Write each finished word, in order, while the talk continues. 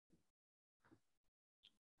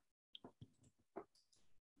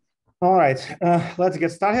All right, let's get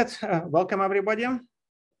started. Welcome, everybody.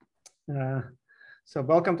 So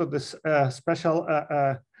welcome to this special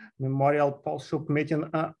Memorial Paul Schupp meeting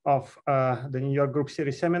of the New York Group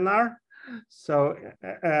Series seminar. So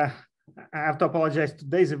I have to apologize.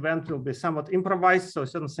 Today's event will be somewhat improvised, so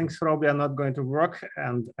certain things probably are not going to work.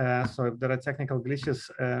 And so if there are technical glitches,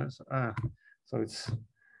 so it's,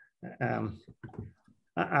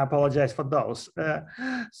 I apologize for those. There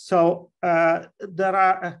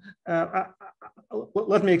are,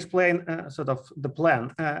 let me explain sort of the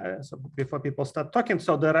plan so before people start talking.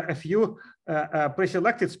 So there are a few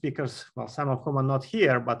pre-selected speakers, well, some of whom are not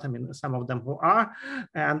here, but I mean, some of them who are.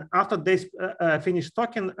 And after they finish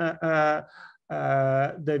talking,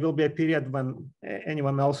 there will be a period when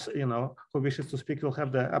anyone else, who wishes to speak will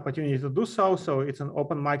have the opportunity to do so. So it's an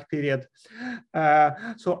open mic period.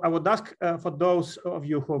 So I would ask for those of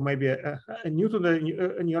you who may be new to the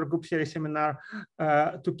New York Group Series seminar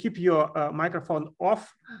to keep your microphone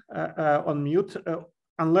off on mute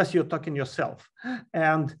unless you're talking yourself.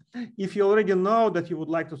 And if you already know that you would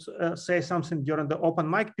like to say something during the open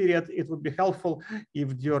mic period, it would be helpful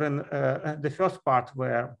if during the first part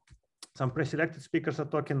where some pre-selected speakers are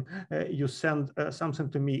talking, you send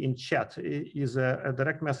something to me in chat, is a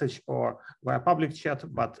direct message or via public chat.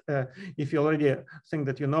 But if you already think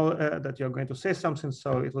that you know that you're going to say something,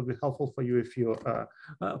 so it will be helpful for you if you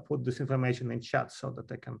put this information in chat so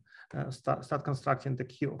that I can start constructing the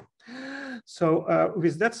queue. So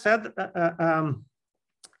with that said,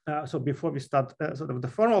 so before we start sort of the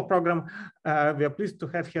formal program, we are pleased to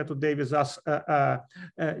have here today with us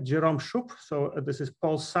Jerome Schupp. So this is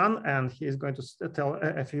Paul's son, and he is going to tell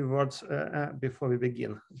a few words before we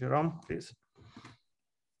begin. Jerome, please.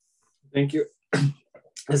 Thank you.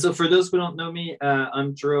 So for those who don't know me,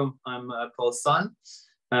 I'm Jerome. I'm Paul's son.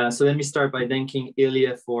 So let me start by thanking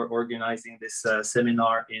Ilya for organizing this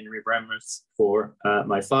seminar in remembrance for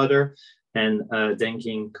my father, and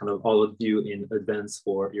thanking kind of all of you in advance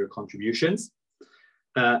for your contributions.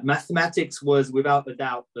 Mathematics was without a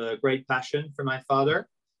doubt a great passion for my father.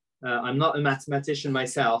 I'm not a mathematician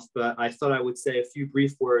myself, but I thought I would say a few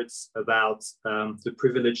brief words about the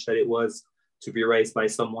privilege that it was to be raised by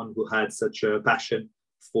someone who had such a passion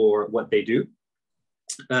for what they do.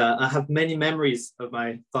 I have many memories of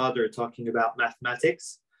my father talking about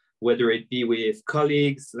mathematics, whether it be with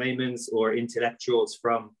colleagues, laymen, or intellectuals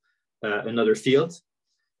from another field.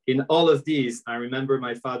 In all of these, I remember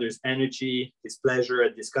my father's energy, his pleasure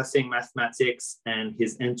at discussing mathematics, and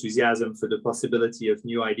his enthusiasm for the possibility of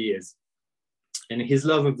new ideas. And his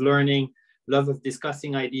love of learning, love of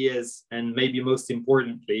discussing ideas, and maybe most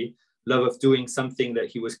importantly, love of doing something that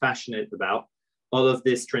he was passionate about. All of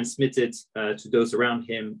this transmitted to those around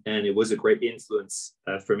him, and it was a great influence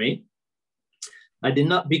for me. I did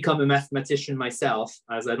not become a mathematician myself,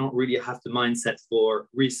 as I don't really have the mindset for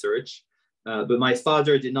research, but my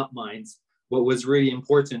father did not mind. What was really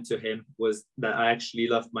important to him was that I actually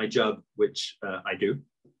loved my job, which I do.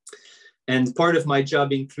 And part of my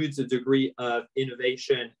job includes a degree of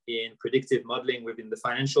innovation in predictive modeling within the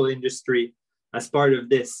financial industry. As part of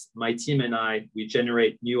this, my team and I, we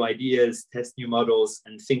generate new ideas, test new models,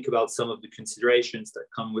 and think about some of the considerations that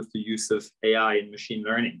come with the use of AI and machine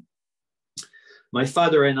learning. My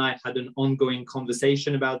father and I had an ongoing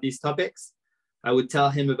conversation about these topics. I would tell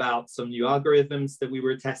him about some new algorithms that we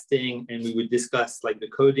were testing, and we would discuss like the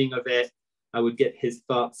coding of it. I would get his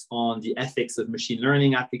thoughts on the ethics of machine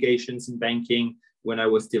learning applications in banking when I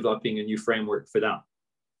was developing a new framework for that.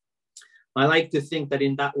 I like to think that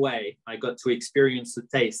in that way, I got to experience the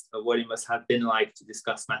taste of what it must have been like to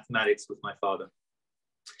discuss mathematics with my father.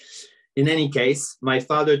 In any case, my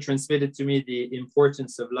father transmitted to me the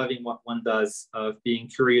importance of loving what one does, of being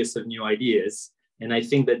curious of new ideas. And I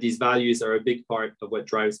think that these values are a big part of what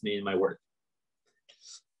drives me in my work.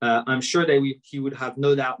 I'm sure that he would have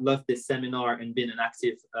no doubt loved this seminar and been an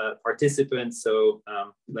active participant. So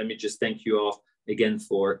let me just thank you all again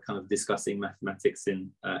for kind of discussing mathematics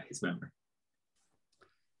in his memory.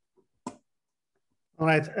 All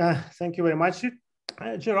right, thank you very much,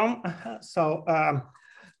 Jerome. So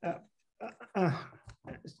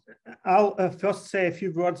I'll first say a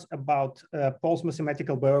few words about Paul's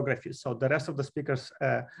mathematical biography. So the rest of the speakers,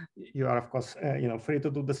 you are of course, free to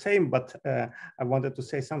do the same. But I wanted to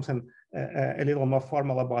say something a little more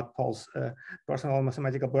formal about Paul's personal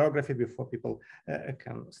mathematical biography before people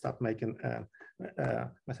can start making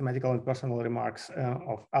mathematical and personal remarks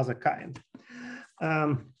of other kind.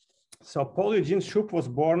 So Paul Eugene Schupp was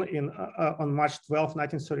born on March 12,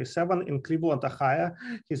 1937 in Cleveland, Ohio.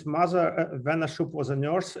 His mother, Vanna Schupp, was a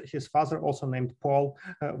nurse. His father, also named Paul,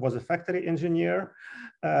 was a factory engineer.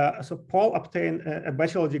 So Paul obtained a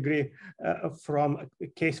bachelor degree from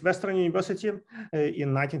Case Western University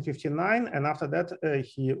in 1959. And after that,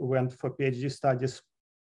 he went for PhD studies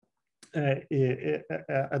at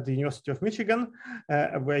the University of Michigan,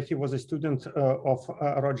 where he was a student of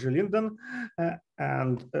Roger Linden,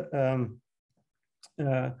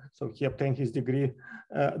 so he obtained his degree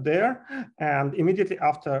there. And immediately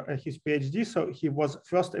after his PhD, so he was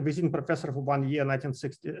first a visiting professor for 1 year,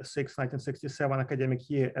 1966-1967 academic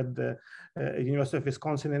year at the University of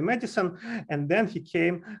Wisconsin in Madison. And then he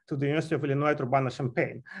came to the University of Illinois at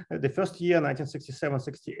Urbana-Champaign. The first year,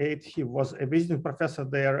 1967-68, he was a visiting professor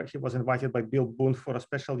there. He was invited by Bill Boone for a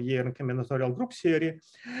special year in combinatorial group theory.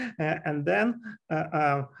 And then,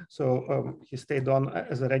 he stayed on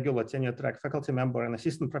as a regular tenure track faculty member and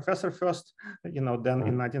assistant professor first. Then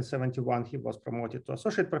in 1971, he was promoted to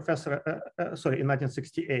associate professor, in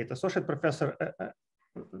 1968, associate professor.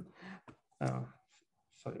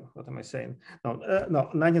 Sorry, what am I saying? No,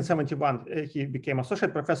 1971, he became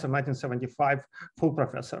associate professor, 1975, full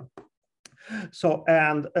professor. So,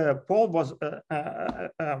 and Paul was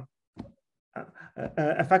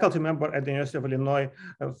a faculty member at the University of Illinois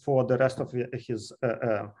for the rest of his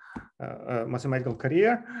mathematical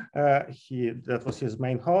career. That was his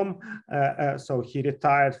main home. So he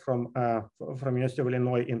retired from University of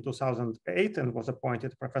Illinois in 2008 and was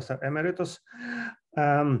appointed professor emeritus.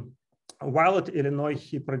 While at Illinois,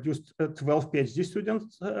 he produced 12 PhD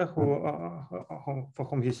students for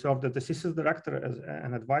whom he served as the thesis director as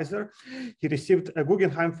an advisor. He received a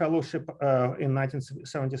Guggenheim Fellowship in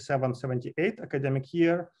 1977-78 academic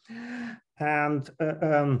year. And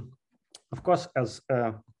of course, as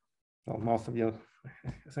most of you,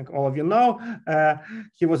 I think all of you know,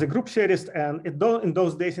 he was a group theorist, and in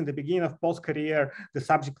those days, in the beginning of Paul's career, the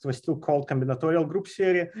subject was still called combinatorial group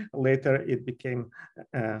theory. Later, it became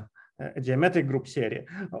a geometric group theory,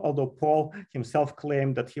 although Paul himself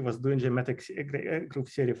claimed that he was doing geometric group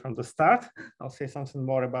theory from the start. I'll say something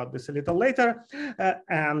more about this a little later.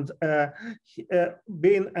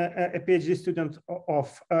 Being a PhD student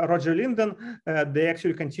of Roger Linden, they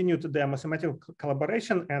actually continued their mathematical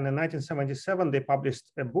collaboration, and in 1977, they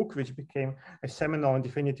published a book which became a seminal and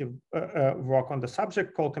definitive work on the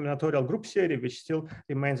subject called Combinatorial Group Theory, which still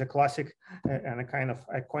remains a classic and a kind of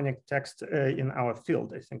iconic text in our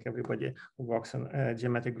field. I think everybody who works in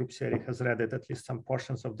geometric group theory has read it, at least some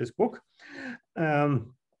portions of this book.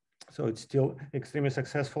 So it's still extremely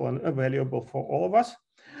successful and valuable for all of us.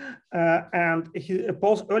 And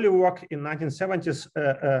Paul's early work in 1970s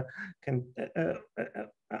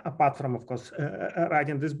apart from, of course,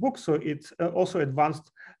 writing this book, so it also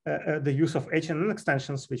advanced the use of H&N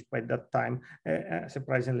extensions, which by that time,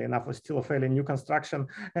 surprisingly enough, was still a fairly new construction,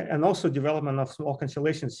 and also development of small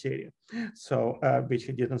cancellation theory. So, which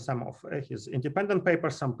he did in some of his independent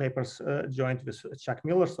papers, some papers joined with Chuck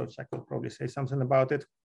Miller, so Chuck will probably say something about it.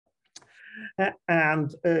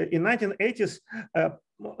 And in 1980s,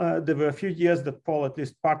 there were a few years that Paul, at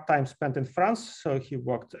least part-time, spent in France. So he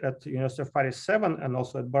worked at the University of Paris 7 and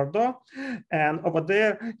also at Bordeaux. And over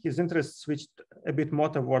there, his interest switched a bit more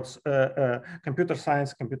towards computer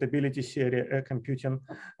science, computability theory, computing.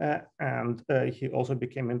 And he also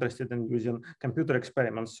became interested in using computer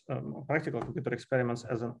experiments, practical computer experiments,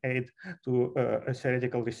 as an aid to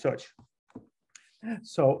theoretical research.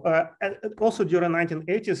 So also during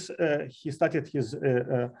 1980s, he started his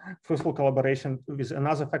fruitful collaboration with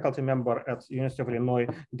another faculty member at the University of Illinois,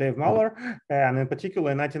 Dave Muller. And in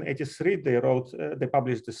particular, in 1983, they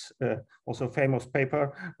published this also famous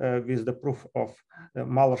paper with the proof of the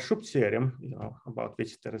Muller-Schupp theorem, about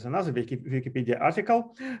which there is another Wikipedia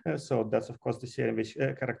article. So that's, of course, the theorem which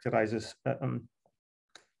characterizes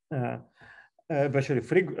virtually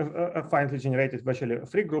free, finitely generated virtually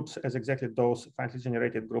free groups as exactly those finitely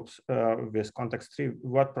generated groups with context-free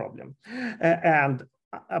word problem. And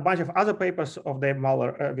a bunch of other papers of Dave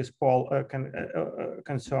Muller with Paul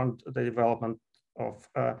concerned the development of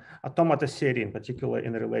automata theory, in particular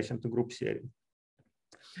in relation to group theory.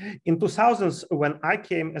 In 2000s, when I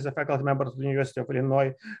came as a faculty member to the University of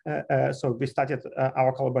Illinois, so we started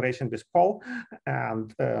our collaboration with Paul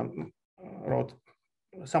and wrote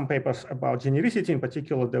some papers about genericity. In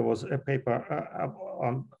particular, there was a paper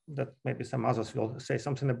on that maybe some others will say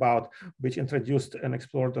something about, which introduced and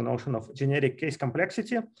explored the notion of generic case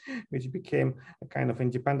complexity, which became a kind of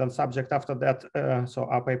independent subject after that. So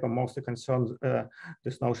our paper mostly concerned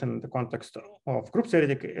this notion in the context of group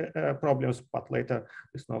theoretic problems, but later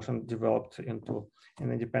this notion developed into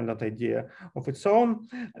an independent idea of its own.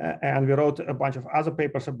 And we wrote a bunch of other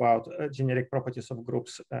papers about generic properties of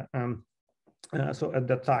groups. So at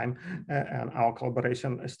that time, and our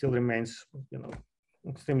collaboration still remains,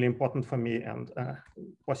 extremely important for me, and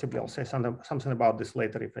possibly I'll say something about this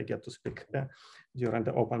later if I get to speak during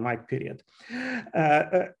the open mic period.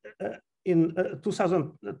 In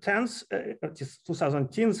 2010s,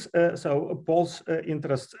 so Paul's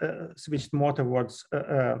interest switched more towards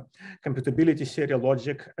computability, serial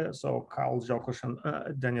logic. So Karl Jokusch and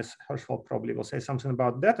Dennis Hirschfeld probably will say something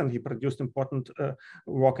about that, and he produced important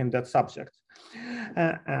work in that subject.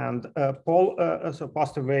 And Paul so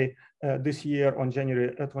passed away this year on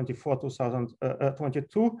January 24,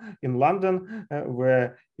 2022 in London,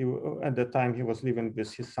 where at the time he was living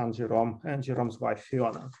with his son Jerome and Jerome's wife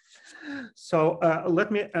Fiona. So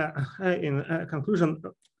let me, in conclusion,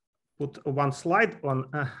 put one slide on.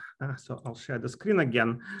 So I'll share the screen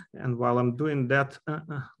again. And while I'm doing that, let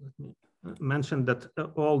me mention that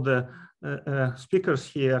all the speakers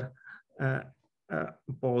here,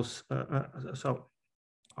 both, so,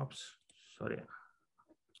 oops, sorry.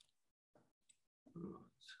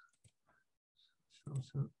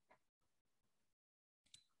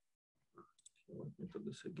 Let me do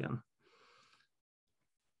this again.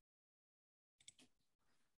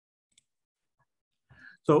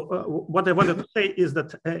 So what I wanted to say is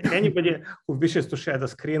that anybody who wishes to share the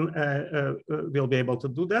screen will be able to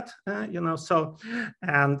do that, so,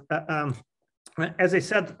 and as I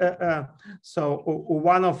said, so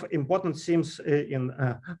one of important themes in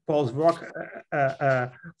Paul's work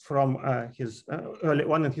from his early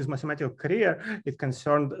on in his mathematical career, it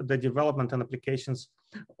concerned the development and applications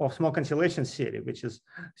of small cancellation theory, which is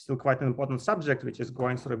still quite an important subject, which is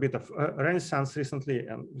going through a bit of renaissance recently,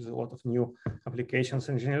 and with a lot of new applications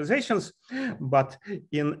and generalizations. But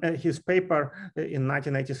in his paper in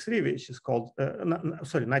 1983, which is called,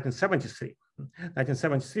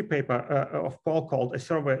 1973 paper of Paul called A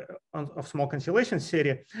Survey of Small Cancellation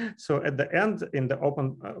Theory. So at the end, in the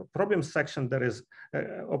open problems section, there is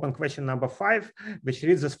open question number 5, which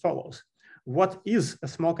reads as follows. What is a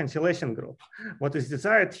small cancellation group? What is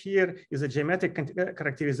desired here is a geometric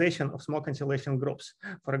characterization of small cancellation groups.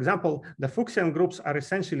 For example, the Fuchsian groups are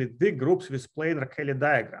essentially the groups with planar Cayley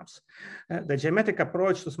diagrams. The geometric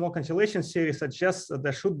approach to small cancellation theory suggests that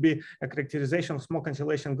there should be a characterization of small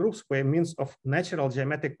cancellation groups by means of natural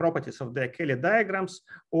geometric properties of their Cayley diagrams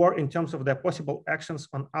or in terms of their possible actions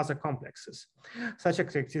on other complexes. Such a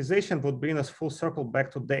characterization would bring us full circle back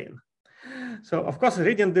to Dane. So, of course,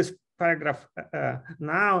 reading this paragraph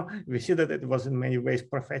now, we see that it was in many ways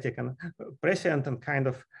prophetic and prescient and kind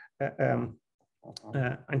of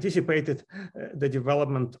anticipated the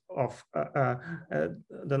development of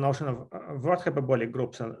the notion of word hyperbolic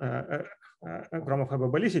groups and Gromov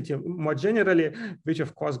hyperbolicity more generally, which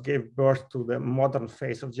of course gave birth to the modern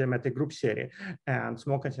phase of geometric group theory. And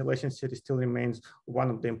small cancellation theory still remains one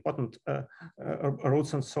of the important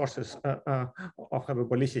roots and sources of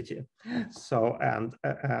hyperbolicity. So, and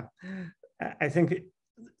I think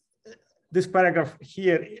this paragraph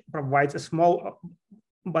here provides a small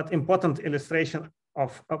but important illustration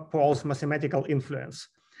of Paul's mathematical influence.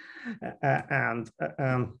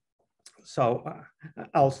 So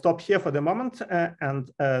I'll stop here for the moment,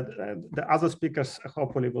 and the other speakers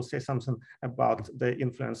hopefully will say something about the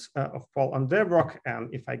influence of Paul on their work.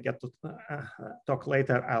 And if I get to talk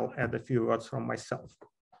later, I'll add a few words from myself.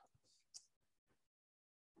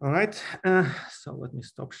 All right, so let me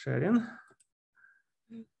stop sharing.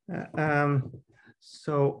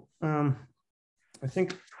 I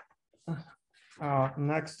think our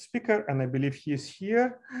next speaker, and I believe he is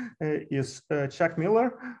here, is Chuck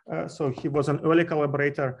Miller. So he was an early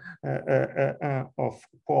collaborator of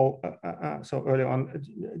Paul, so early on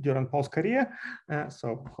during Paul's career.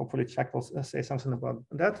 So hopefully Chuck will say something about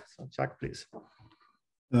that. So Chuck, please.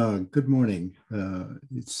 Good morning.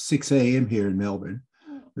 It's 6 a.m. here in Melbourne,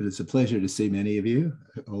 but it's a pleasure to see many of you,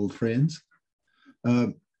 old friends.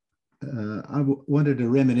 I wanted to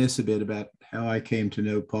reminisce a bit about how I came to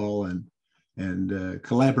know Paul and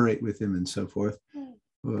collaborate with him and so forth,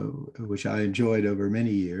 which I enjoyed over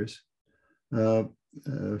many years.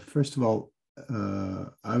 First of all,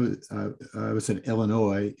 I was in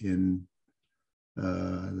Illinois in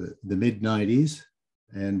the mid-90s,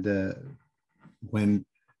 and when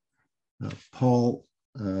Paul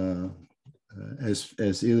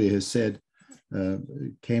as Ilya has said,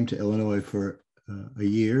 came to Illinois for a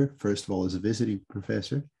year, first of all as a visiting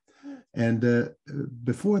professor. And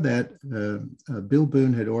before that, Bill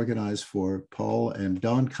Boone had organized for Paul and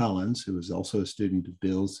Don Collins, who was also a student of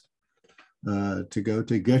Bill's, to go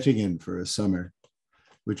to Göttingen for a summer,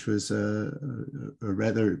 which was a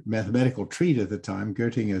rather mathematical treat at the time.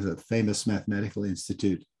 Göttingen is a famous mathematical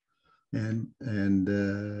institute. And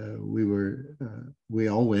we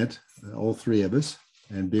all went, all three of us,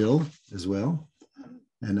 and Bill as well.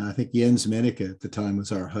 And I think Jens Menneke at the time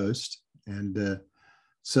was our host. And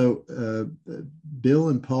so Bill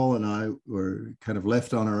and Paul and I were kind of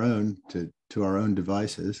left on our own to our own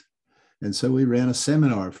devices. And so we ran a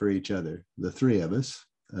seminar for each other, the three of us.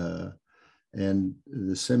 And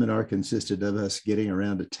the seminar consisted of us getting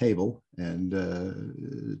around a table and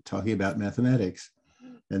talking about mathematics.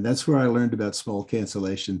 And that's where I learned about small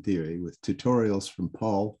cancellation theory with tutorials from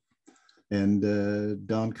Paul. And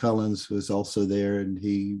Don Collins was also there, and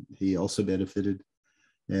he also benefited.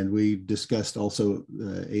 And we discussed also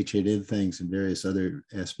H8N things and various other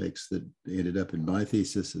aspects that ended up in my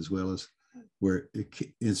thesis, as well as were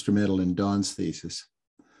instrumental in Don's thesis.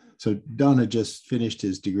 So Don had just finished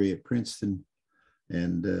his degree at Princeton.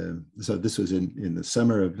 And so this was in the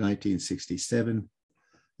summer of 1967.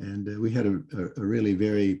 And we had a really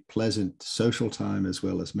very pleasant social time as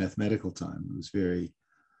well as mathematical time. It was very,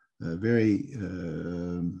 very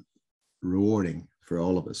rewarding for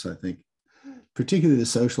all of us, I think. Particularly the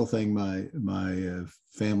social thing, my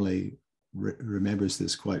family remembers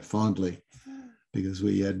this quite fondly, because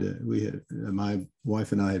we had my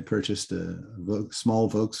wife and I had purchased a small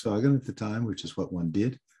Volkswagen at the time, which is what one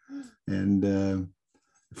did, and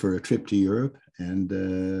for a trip to Europe, and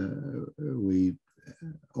we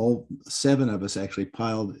all seven of us actually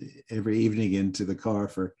piled every evening into the car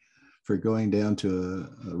for going down to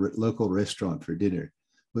a local restaurant for dinner. It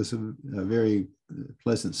was a very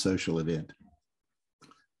pleasant social event.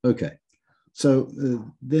 Okay, so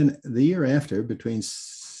then the year after, between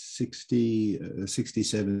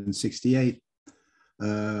 67 and 68,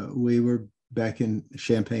 we were back in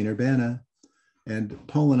Champaign-Urbana, and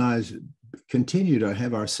Paul and I continued to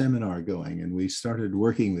have our seminar going, and we started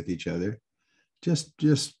working with each other, just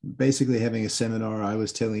basically having a seminar. I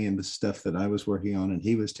was telling him the stuff that I was working on, and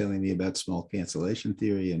he was telling me about small cancellation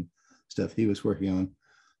theory and stuff he was working on.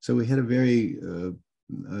 So we had a very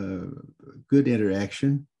good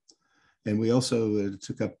interaction. And we also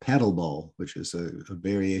took up paddleball, which is a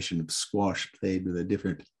variation of squash played with a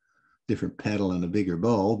different paddle and a bigger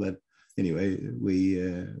ball. But anyway, we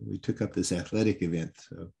took up this athletic event.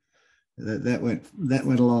 So that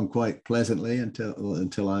went along quite pleasantly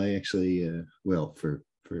until I actually for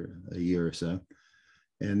a year or so,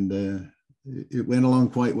 and it went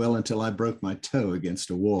along quite well until I broke my toe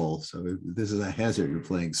against a wall. So this is a hazard of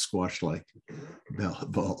playing squash like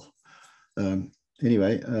ball.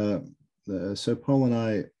 Anyway. So Paul and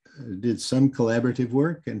I did some collaborative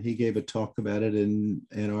work, and he gave a talk about it in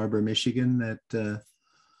Ann Arbor, Michigan, that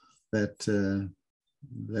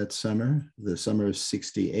summer, the summer of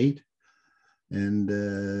 '68, and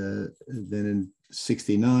then in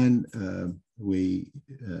 '69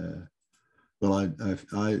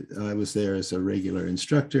 I was there as a regular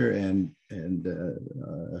instructor, and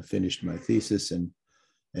finished my thesis, and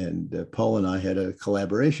Paul and I had a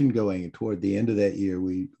collaboration going, and toward the end of that year,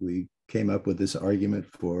 we came up with this argument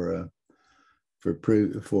for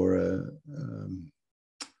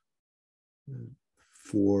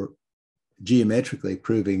geometrically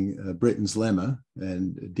proving Britton's lemma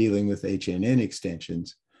and dealing with HNN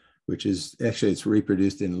extensions, which is actually, it's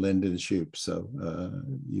reproduced in Lind and Schupp, so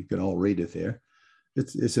you can all read it there.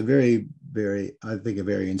 It's a very, very, I think, a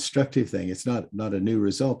very instructive thing. It's not a new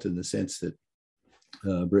result in the sense that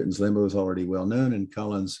Britton's lemma was already well known, and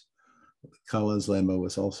Collins' lemma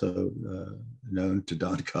was also known to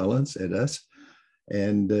Don Collins and us.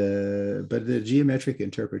 And but the geometric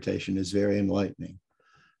interpretation is very enlightening.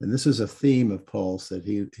 And this is a theme of Paul's, that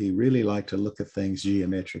he really liked to look at things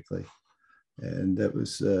geometrically. And that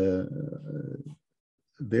was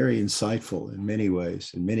very insightful in many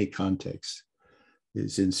ways, in many contexts,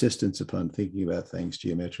 his insistence upon thinking about things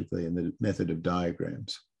geometrically and the method of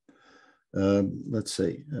diagrams. Let's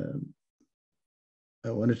see. I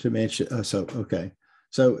wanted to mention, so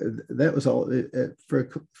that was all.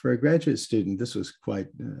 For a graduate student, this was quite,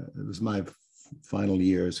 it was my final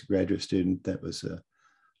year as a graduate student. That was a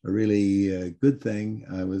really good thing.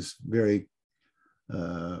 I was very,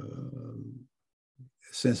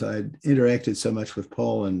 since I had interacted so much with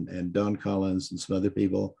Paul and Don Collins and some other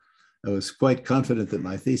people, I was quite confident that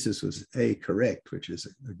my thesis was correct, which is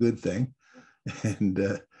a good thing.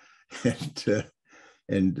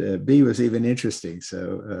 and B was even interesting.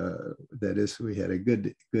 So that is, we had a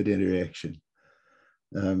good interaction.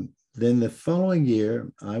 Then the following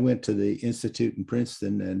year, I went to the Institute in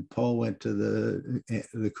Princeton, and Paul went to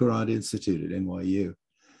the Courant Institute at NYU,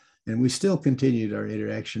 and we still continued our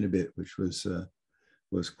interaction a bit, which was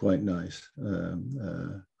quite nice.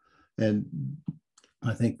 And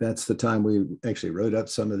I think that's the time we actually wrote up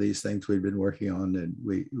some of these things we'd been working on, and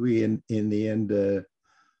we in the end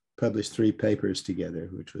published 3 papers together,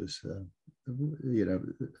 which was, you know,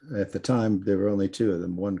 at the time there were only 2 of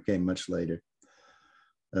them. One came much later.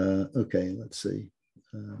 Okay, let's see.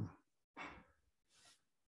 Some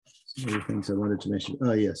other things I wanted to mention.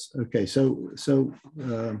 Oh yes. Okay. So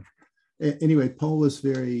anyway, Paul was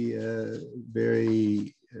very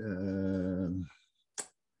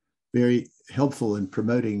helpful in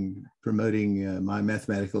promoting my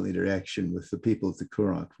mathematical interaction with the people at the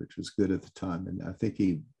Courant, which was good at the time. And I think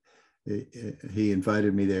he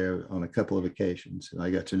invited me there on a couple of occasions. And I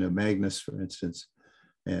got to know Magnus, for instance,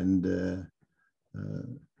 and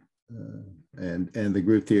the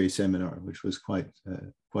group theory seminar, which was quite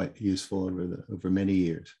useful over many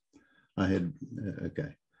years. I had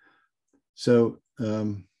okay. So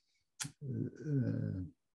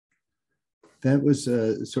that was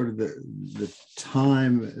sort of the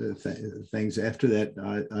time things. After that,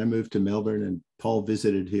 I moved to Melbourne, and Paul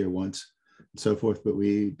visited here once, and so forth. But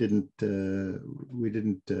we didn't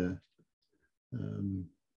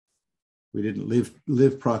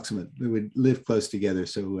live proximate. We would live close together,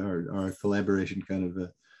 so our collaboration kind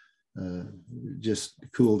of just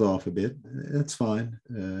cooled off a bit. That's fine.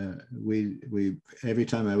 We every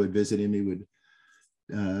time I would visit him, he would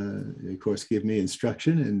of course give me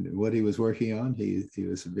instruction in what he was working on. He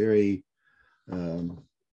was a very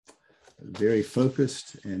very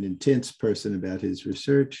focused and intense person about his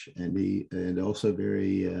research, and also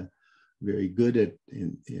very good at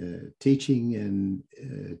teaching and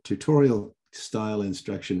tutorial style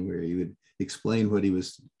instruction, where he would explain what he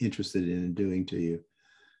was interested in doing to you,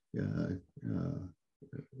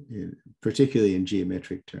 particularly in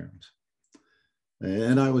geometric terms.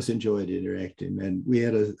 And I always enjoyed interacting, and we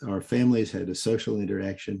had our families had a social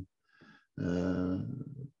interaction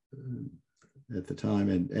at the time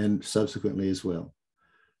and subsequently as well.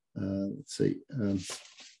 Let's see.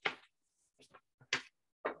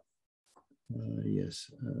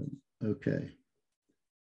 Yes. Okay.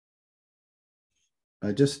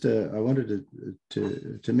 I just I wanted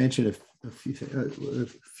to mention a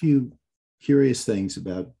few curious things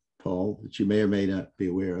about Paul that you may or may not be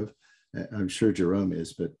aware of. I'm sure Jerome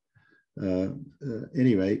is, but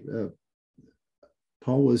anyway,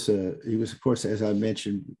 Paul was he was, of course, as I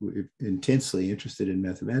mentioned, intensely interested in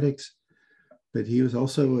mathematics, but he was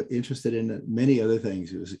also interested in many other things.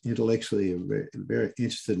 He was intellectually very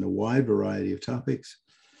interested in a wide variety of topics.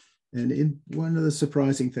 And one of the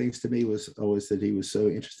surprising things to me was always that he was so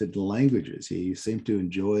interested in languages. He seemed to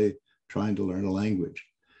enjoy trying to learn a language,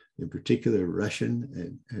 in particular Russian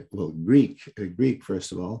and, well, Greek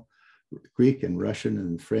first of all, Greek and Russian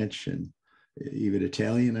and French and even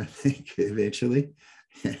Italian, I think, eventually.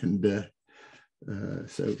 And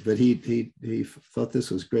so, but he thought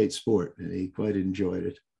this was great sport, and he quite enjoyed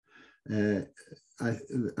it. I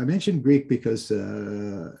mentioned Greek because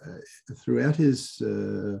throughout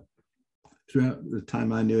the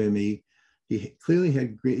time I knew him, he clearly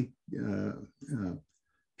had Greek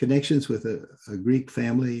connections with a Greek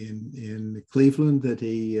family in Cleveland that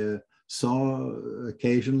he saw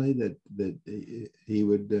occasionally. That he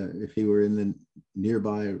would, if he were in the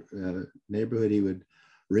nearby neighborhood, he would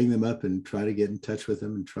ring them up and try to get in touch with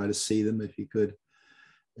them and try to see them if he could.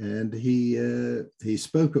 And he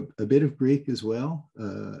spoke a bit of Greek as well,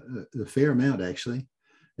 a fair amount actually.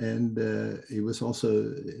 And he was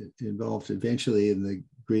also involved eventually in the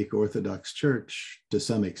Greek Orthodox Church to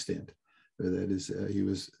some extent. That is, he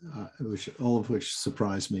was, all of which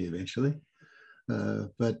surprised me eventually.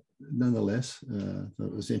 But nonetheless,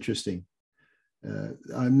 that was interesting.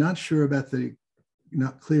 I'm not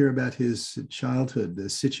clear about his childhood. The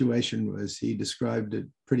situation was, he described it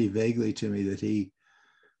pretty vaguely to me, that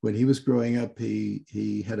when he was growing up,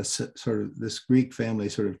 he had a sort of, this Greek family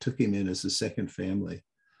sort of took him in as a second family.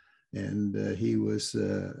 And he was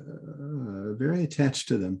very attached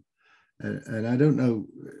to them. And I don't know,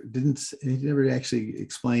 he never actually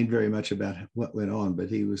explained very much about what went on, but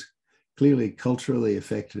he was clearly culturally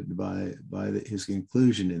affected by his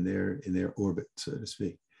inclusion in their orbit, so to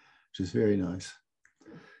speak, which is very nice.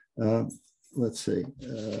 Let's see,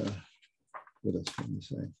 what else can I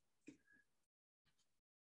say?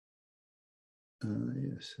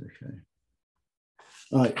 Yes, okay.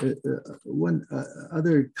 One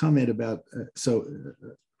other comment about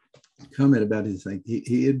comment about his thing.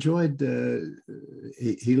 He enjoyed.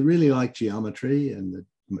 He really liked geometry and the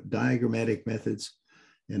diagrammatic methods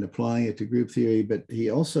and applying it to group theory. But he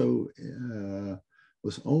also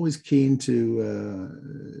was always keen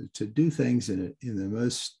to do things in the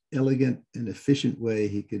most elegant and efficient way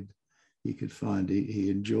he could find. He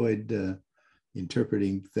enjoyed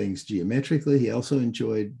interpreting things geometrically. He also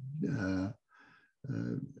enjoyed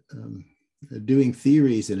doing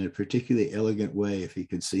theories in a particularly elegant way if he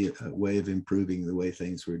could see a way of improving the way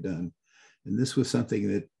things were done. And this was something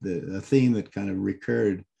that a theme that kind of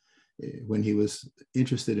recurred when he was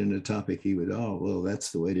interested in a topic. He would, oh, well,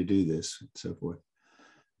 that's the way to do this, and so forth.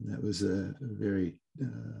 And that was a very,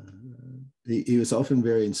 he was often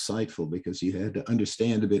very insightful because you had to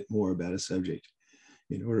understand a bit more about a subject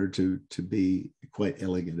in order to be quite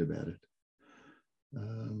elegant about it.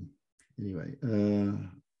 Anyway,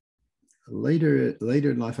 later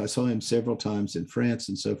in life, I saw him several times in France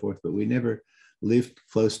and so forth, but we never lived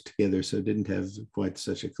close together, so didn't have quite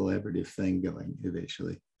such a collaborative thing going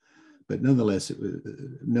eventually. But nonetheless,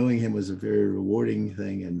 knowing him was a very rewarding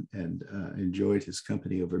thing, and enjoyed his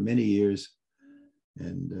company over many years.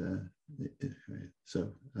 And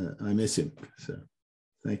so I miss him. So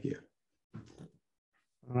thank you.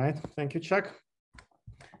 All right, thank you, Chuck.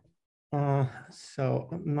 So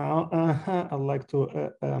now I'd like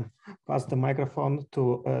to pass the microphone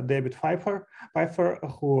to David Pfeiffer,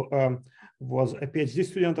 who was a PhD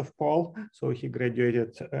student of Paul. So he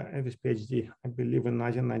graduated with PhD, I believe, in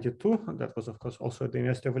 1992. That was, of course, also at the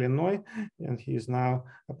University of Illinois. And he is now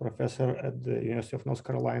a professor at the University of North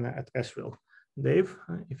Carolina at Asheville. Dave,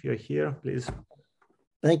 if you're here, please.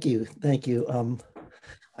 Thank you. Thank you.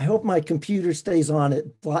 I hope my computer stays on.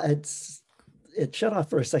 It shut off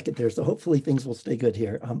for a second there, so hopefully things will stay good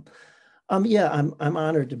here. Yeah, I'm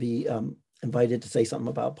honored to be invited to say something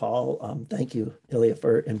about Paul. Thank you, Ilya,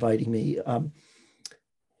 for inviting me.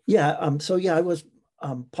 So yeah, I was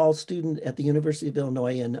Paul's student at the University of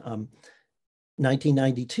Illinois in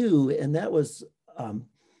 1992, and that was,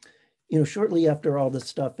 shortly after all this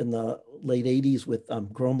stuff in the late 80s with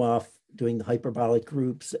Gromov doing the hyperbolic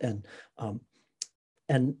groups, and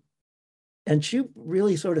Schupp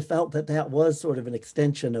really sort of felt that was sort of an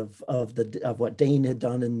extension of what Dane had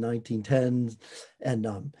done in 1910s,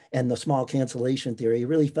 and the small cancellation theory. He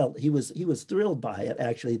really felt he was thrilled by it,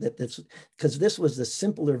 actually, because this was the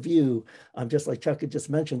simpler view. Just like Chuck had just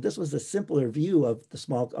mentioned, this was a simpler view of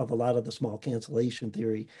a lot of the small cancellation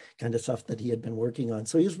theory kind of stuff that he had been working on.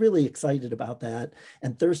 So he was really excited about that,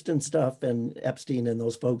 and Thurston stuff and Epstein and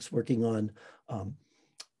those folks working on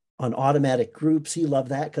automatic groups. He loved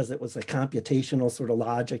that because it was a computational sort of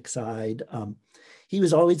logic side. He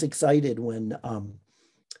was always excited when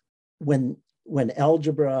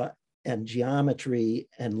algebra and geometry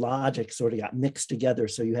and logic sort of got mixed together.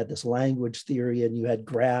 So you had this language theory and you had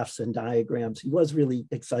graphs and diagrams. He was really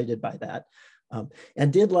excited by that,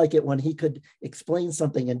 and did like it when he could explain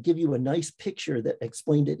something and give you a nice picture that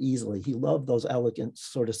explained it easily. He loved those elegant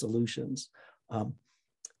sort of solutions.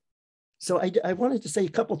 So I wanted to say a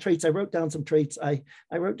couple traits. I wrote down some traits. I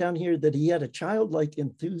wrote down here that he had a childlike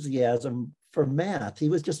enthusiasm for math. He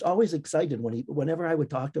was just always excited whenever I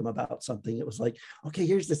would talk to him about something. It was like, okay,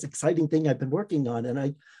 here's this exciting thing I've been working on.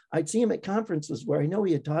 And I'd see him at conferences where I know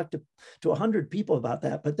he had talked to 100 people about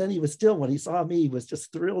that, but then he was still, when he saw me, he was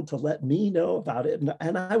just thrilled to let me know about it.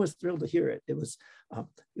 And I was thrilled to hear it. It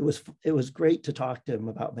was great to talk to him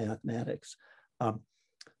about mathematics.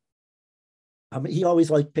 He always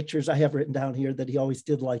liked pictures. I have written down here that he always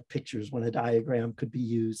did like pictures when a diagram could be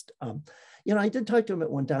used. I did talk to him at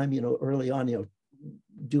one time, early on,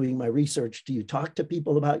 doing my research. Do you talk to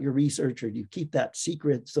people about your research, or do you keep that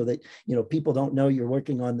secret so that, people don't know you're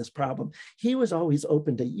working on this problem? He was always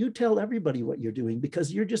open to, you tell everybody what you're doing,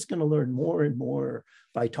 because you're just going to learn more and more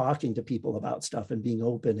by talking to people about stuff and being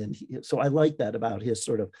open. And so I like that about his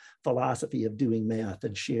sort of philosophy of doing math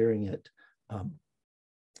and sharing it.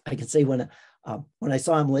 I can say when I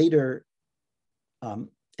saw him later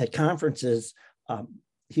at conferences,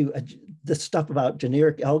 this stuff about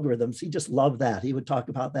generic algorithms, he just loved that. He would talk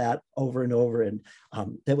about that over and over, and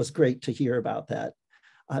it was great to hear about that.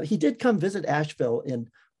 He did come visit Asheville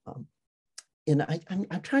I'm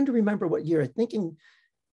trying to remember what year. I think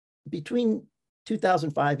between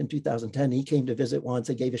 2005 and 2010, he came to visit once.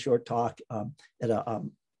 I gave a short talk at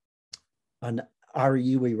an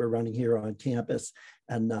REU we were running here on campus,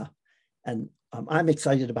 and I'm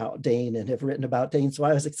excited about Dane and have written about Dane. So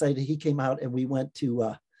I was excited. He came out and we went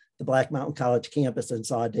to the Black Mountain College campus and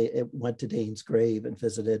went to Dane's grave and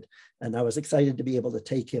visited. And I was excited to be able to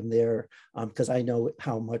take him there because I know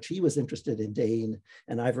how much he was interested in Dane,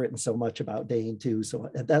 and I've written so much about Dane too.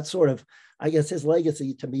 So that's sort of, I guess, his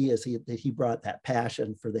legacy to me is that he brought that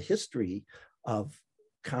passion for the history of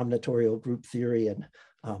combinatorial group theory and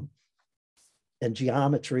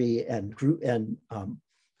geometry and group and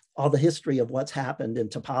all the history of what's happened in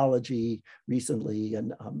topology recently.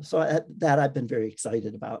 And so that I've been very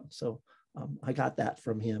excited about. So I got that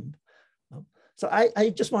from him. So I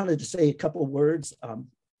just wanted to say a couple of words. I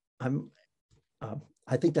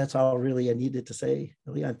think that's all really I needed to say.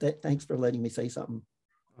 Leon, thanks for letting me say something.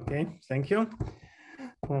 Okay, thank you.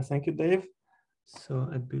 Thank you, Dave. So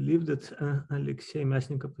I believe that Alexei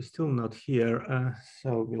Masnikov is still not here,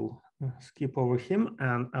 so we'll skip over him.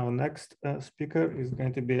 And our next speaker is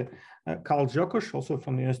going to be Karl Jokusz, also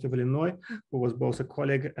from the University of Illinois, who was both a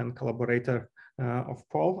colleague and collaborator of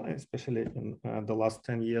Paul, especially in the last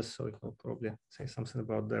 10 years. So he'll probably say something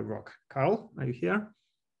about their work. Karl, are you here?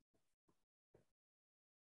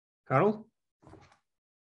 Karl?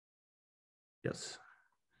 Yes.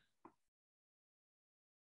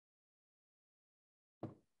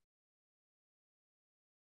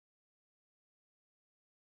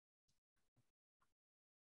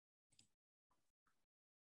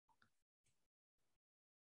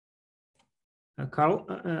 Karl,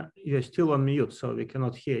 you're still on mute, so we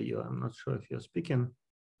cannot hear you. I'm not sure if you're speaking.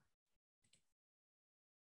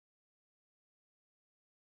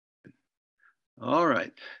 All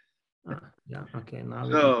right. Yeah, okay. Now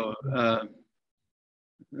so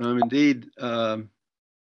I'm indeed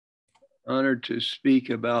honored to speak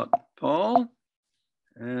about Paul,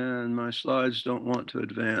 and my slides don't want to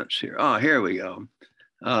advance here. Ah, here we go.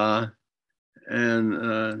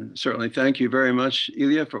 And certainly thank you very much,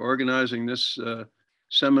 Ilya, for organizing this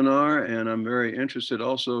seminar. And I'm very interested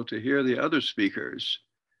also to hear the other speakers.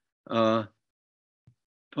 Paul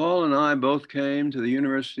and I both came to the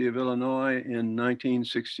University of Illinois in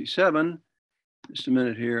 1967. Just a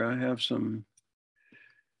minute here, I have some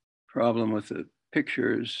problem with the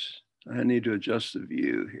pictures. I need to adjust the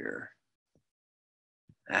view here.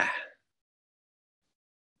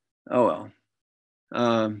 Oh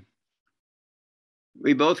well.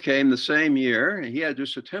 We both came the same year. He had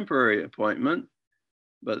just a temporary appointment,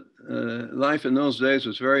 but life in those days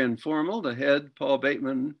was very informal. The head, Paul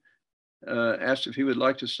Bateman, asked if he would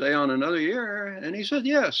like to stay on another year, and he said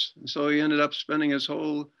yes. So he ended up spending his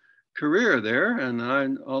whole career there, and I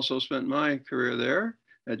also spent my career there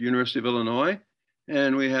at University of Illinois.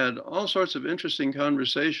 And we had all sorts of interesting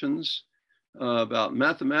conversations about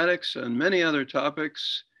mathematics and many other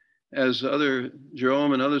topics. As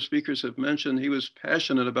Jerome and other speakers have mentioned, he was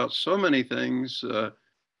passionate about so many things.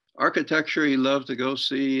 Architecture, he loved to go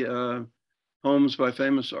see homes by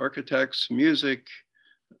famous architects, music,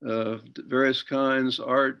 various kinds,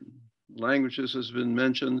 art, languages has been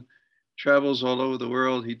mentioned, travels all over the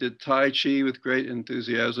world. He did Tai Chi with great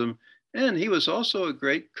enthusiasm, and he was also a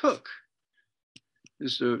great cook.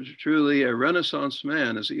 He's truly a Renaissance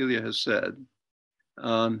man, as Ilya has said.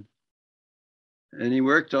 And he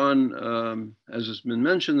worked on, as has been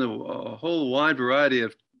mentioned, a whole wide variety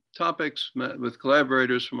of topics, met with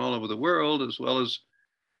collaborators from all over the world, as well as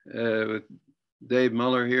with Dave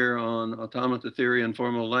Muller here on automata theory and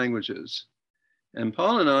formal languages. And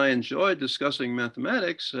Paul and I enjoyed discussing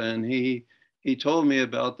mathematics, and he told me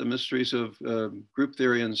about the mysteries of group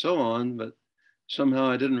theory and so on, but somehow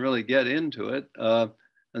I didn't really get into it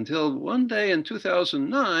until one day in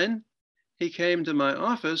 2009, he came to my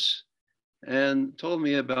office and told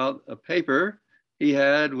me about a paper he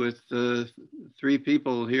had with three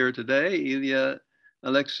people here today, Ilya,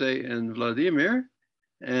 Alexei, and Vladimir,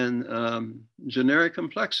 and generic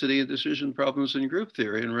complexity and decision problems in group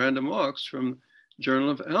theory and random walks from Journal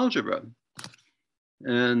of Algebra.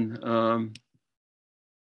 And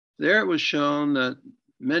there it was shown that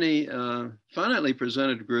many finitely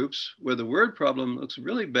presented groups where the word problem looks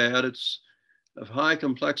really bad, it's of high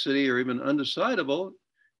complexity or even undecidable,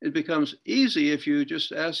 it becomes easy if you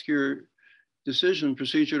just ask your decision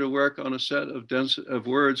procedure to work on a set of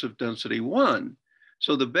words of density 1.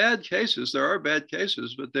 So the bad cases, there are bad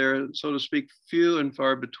cases, but they're, so to speak, few and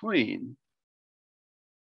far between.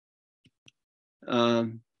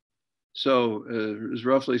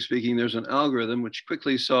 Roughly speaking, there's an algorithm which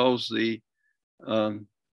quickly solves the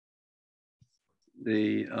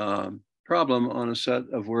problem on a set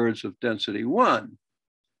of words of density 1.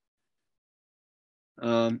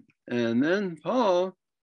 And then Paul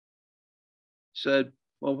said,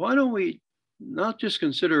 well, why don't we not just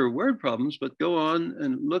consider word problems, but go on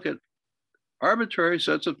and look at arbitrary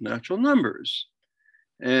sets of natural numbers.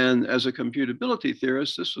 And as a computability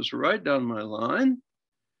theorist, this was right down my line.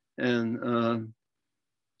 And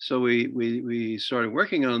so we started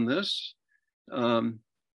working on this.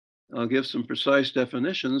 I'll give some precise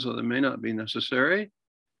definitions, although they may not be necessary.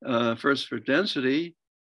 First, for density,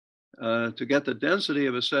 to get the density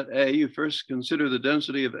of a set A, you first consider the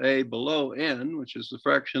density of A below n, which is the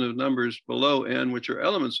fraction of numbers below n, which are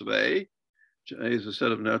elements of A. A is a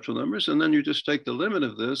set of natural numbers. And then you just take the limit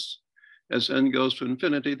of this as n goes to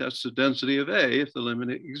infinity. That's the density of A if the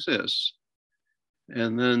limit exists.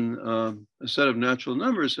 And then a set of natural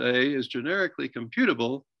numbers A is generically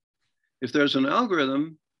computable if there's an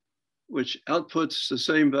algorithm which outputs the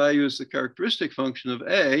same value as the characteristic function of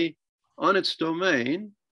A on its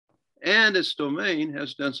domain, and its domain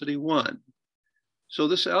has density 1. So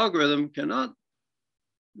this algorithm cannot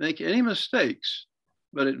make any mistakes,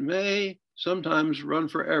 but it may sometimes run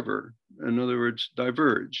forever. In other words,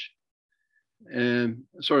 diverge. And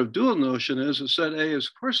a sort of dual notion is a set A is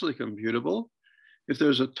coarsely computable if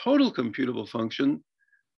there's a total computable function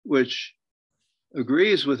which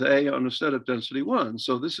agrees with A on a set of density 1.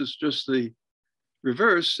 So this is just the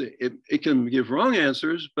reverse. It can give wrong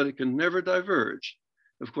answers, but it can never diverge.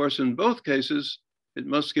 Of course, in both cases, it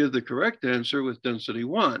must give the correct answer with density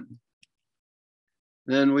 1.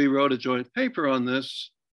 Then we wrote a joint paper on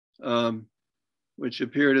this, which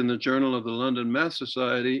appeared in the Journal of the London Math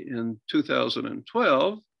Society in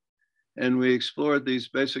 2012. And we explored these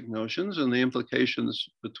basic notions and the implications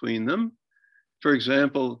between them. For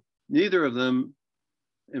example, neither of them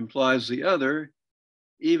implies the other,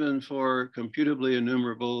 even for computably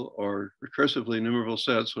enumerable or recursively enumerable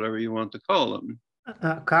sets, whatever you want to call them.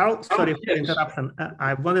 Carl, sorry for the interruption.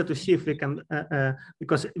 I wanted to see if we can,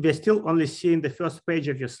 because we're still only seeing the first page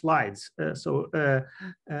of your slides. Oh,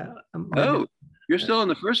 you're still on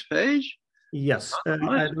the first page? Yes. I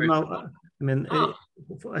don't know. I mean,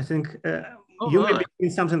 I think you may be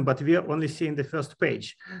seeing something, but we are only seeing the first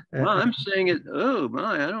page. Well, I'm seeing it. Oh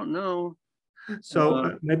my, I don't know.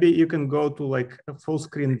 So maybe you can go to like a full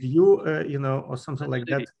screen view, you know, or something like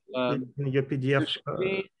that in your PDF.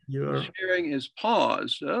 Your sharing is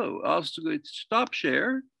paused. Oh, I'll stop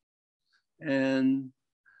share and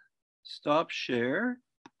stop share.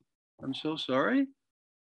 I'm so sorry.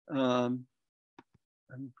 I'm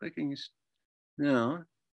clicking now.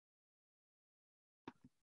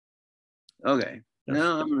 Okay, yes.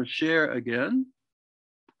 Now I'm going to share again.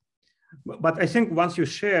 But I think once you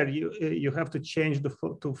share, you have to change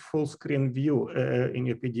to full screen view in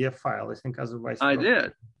your PDF file. I think otherwise. I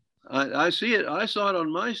did. I see it. I saw it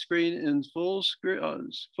on my screen in full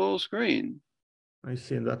screen. I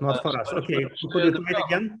see that. Not for us. Okay, could you try it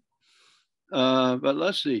again? But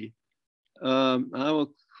let's see. I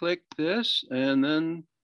will click this, and then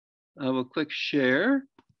I will click share.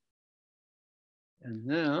 And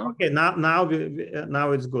now. Okay.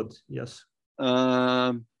 Now it's good. Yes.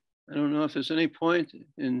 I don't know if there's any point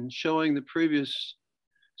in showing the previous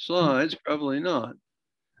slides. Probably not.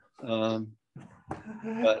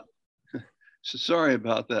 But so sorry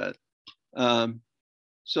about that.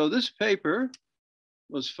 So this paper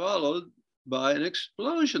was followed by an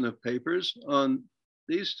explosion of papers on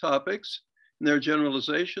these topics and their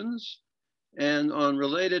generalizations and on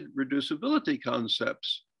related reducibility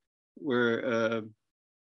concepts, where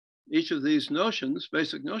each of these notions,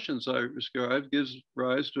 basic notions I described, gives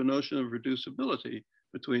rise to a notion of reducibility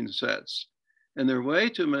between sets. And there are way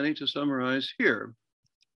too many to summarize here.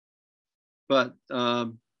 But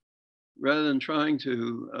rather than trying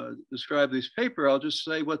to describe these papers, I'll just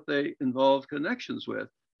say what they involve connections with.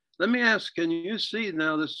 Let me ask, can you see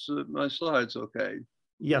now this my slides okay?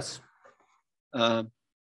 Yes. So,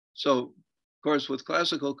 of course, with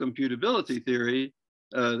classical computability theory,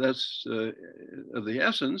 that's of the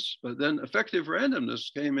essence, but then effective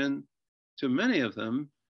randomness came in to many of them,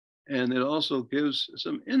 and it also gives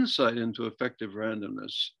some insight into effective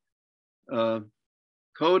randomness.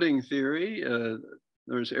 Coding theory,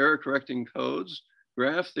 there's error correcting codes,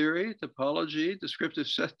 graph theory, topology, descriptive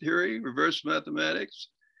set theory, reverse mathematics,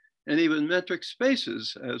 and even metric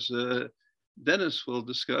spaces, as Dennis will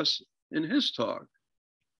discuss in his talk.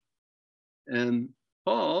 And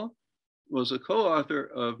Paul was a co-author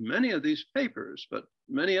of many of these papers, but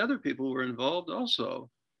many other people were involved also.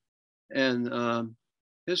 And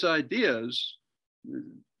his ideas,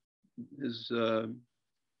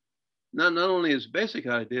 not only his basic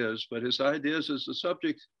ideas, but his ideas as the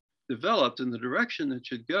subject developed in the direction it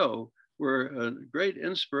should go, were a great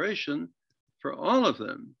inspiration for all of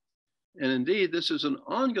them. And indeed, this is an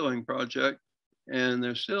ongoing project, and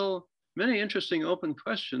there's still many interesting open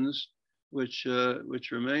questions which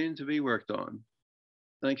remain to be worked on.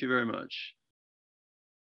 Thank you very much.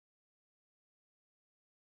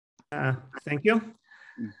 Thank you.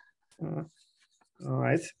 All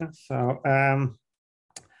right. So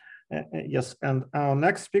yes, and our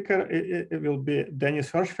next speaker it will be Dennis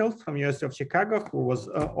Hirschfeld from University of Chicago, who was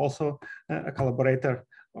also a collaborator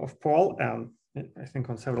of Paul, and I think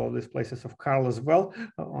on several of these places of Carl as well,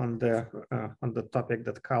 on the topic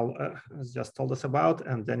that Carl has just told us about.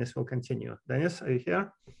 And Dennis will continue. Dennis, are you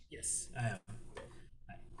here? Yes, I am.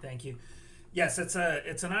 Thank you. Yes, it's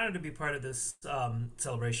an honor to be part of this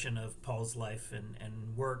celebration of Paul's life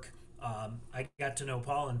and work. I got to know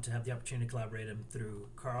Paul and to have the opportunity to collaborate him through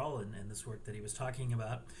Carl and this work that he was talking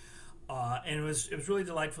about. And it was really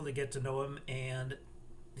delightful to get to know him and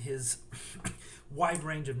his wide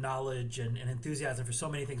range of knowledge and enthusiasm for so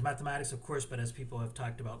many things, mathematics, of course, but as people have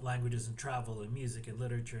talked about, languages and travel and music and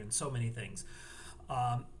literature and so many things.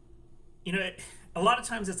 You know, a lot of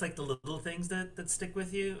times it's like the little things that stick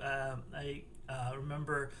with you. I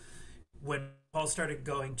remember when Paul started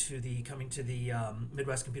coming to the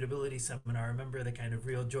Midwest Computability Seminar, I remember the kind of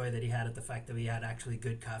real joy that he had at the fact that we had actually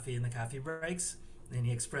good coffee in the coffee breaks. And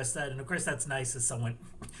he expressed that. And of course, that's nice as someone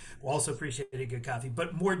who also appreciated good coffee.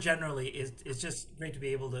 But more generally, it's just great to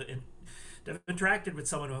be able to have interacted with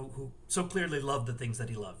someone who so clearly loved the things that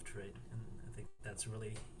he loved, right? And I think that's a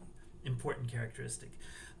really important characteristic.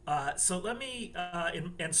 So let me,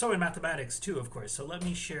 and so in mathematics too, of course. So let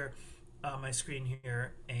me share my screen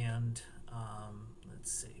here and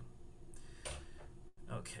let's see.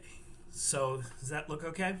 Okay, so does that look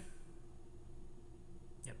okay?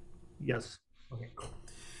 Yep. Yes. Okay, cool.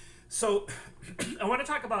 So I want to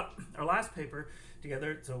talk about our last paper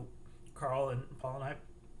together. So Carl and Paul and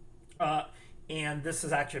I, and this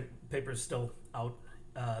is actually paper is still out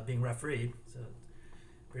being refereed. So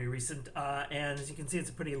very recent, and as you can see, it's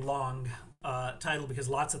a pretty long title because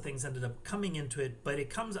lots of things ended up coming into it, but it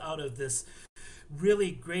comes out of this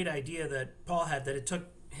really great idea that Paul had that it took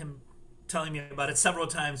him telling me about it several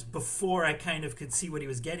times before I kind of could see what he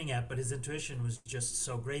was getting at, but his intuition was just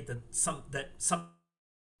so great that something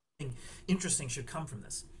interesting should come from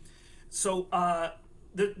this. So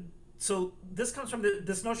so this comes from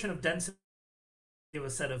this notion of density of a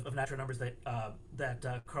set of natural numbers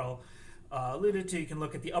that Carl alluded to. You can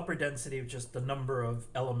look at the upper density, which is the number of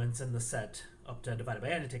elements in the set up to divided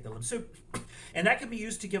by n, and take the lim sup. And that can be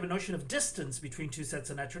used to give a notion of distance between two sets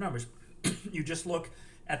of natural numbers. You just look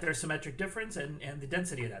at their symmetric difference and the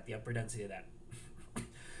density of that, the upper density of that.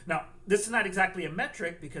 Now, this is not exactly a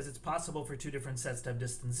metric because it's possible for two different sets to have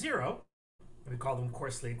distance 0. We call them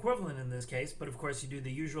coarsely equivalent in this case, but of course you do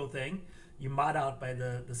the usual thing. You mod out by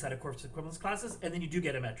the set of coarse equivalence classes, and then you do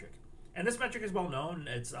get a metric. And this metric is well known.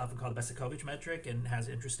 It's often called the Besekovich metric and has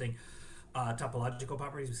interesting topological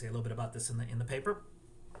properties. We say a little bit about this in the paper.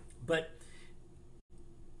 But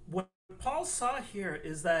what Paul saw here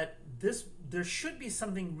is that there should be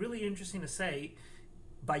something really interesting to say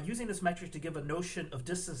by using this metric to give a notion of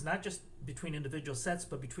distance, not just between individual sets,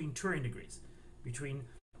 but between Turing degrees.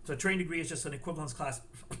 So a Turing degree is just an equivalence class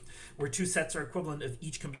where two sets are equivalent if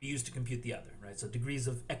each can be used to compute the other, right? So degrees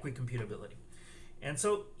of equicomputability. And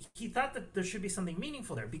so he thought that there should be something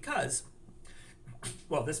meaningful there because,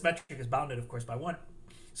 well, this metric is bounded, of course, by 1.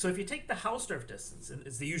 So if you take the Hausdorff distance, and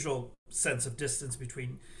it's the usual sense of distance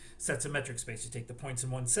between sets of metric space. You take the points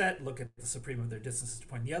in one set, look at the supreme of their distances to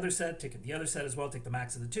point in the other set, take the other set as well, take the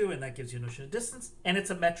max of the two, and that gives you a notion of distance. And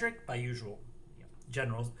it's a metric by usual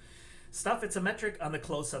general stuff. It's a metric on the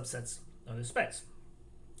closed subsets of the space.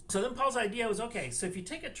 So then Paul's idea was, okay, so if you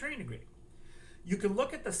take a Turing degree, you can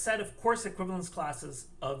look at the set of coarse equivalence classes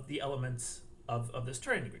of the elements of this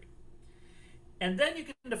Turing degree. And then you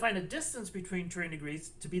can define a distance between Turing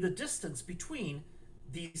degrees to be the distance between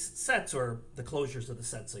these sets, or the closures of the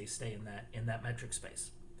set, so you stay in that metric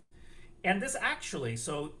space. And this actually,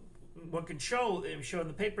 so one can show in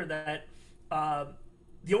the paper that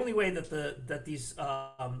the only way that these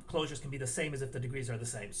closures can be the same is if the degrees are the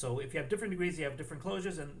same. So if you have different degrees, you have different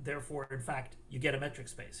closures, and therefore, in fact, you get a metric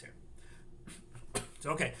space here. So,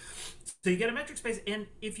 okay, so you get a metric space, and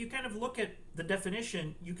if you kind of look at the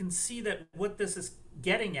definition, you can see that what this is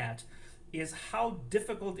getting at is how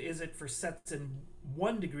difficult is it for sets in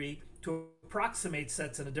one degree to approximate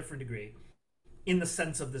sets in a different degree in the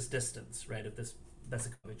sense of this distance, right, of this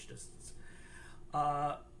Besekovich distance.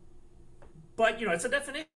 But, you know, it's a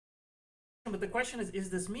definition, but the question is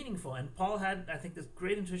this meaningful? And Paul had, I think, this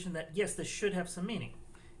great intuition that, yes, this should have some meaning.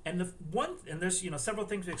 And there's several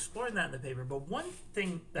things we explore in that in the paper, but one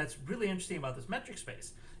thing that's really interesting about this metric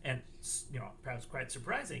space, and perhaps quite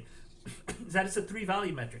surprising, is that it's a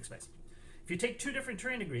 3-value metric space. If you take two different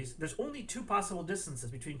Turing degrees, there's only two possible distances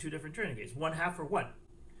between two different Turing degrees, 1/2 or 1.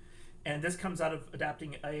 And this comes out of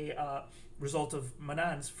adapting a result of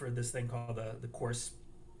Monan's for this thing called the course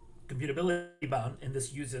computability bound, and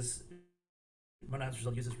this uses Monan's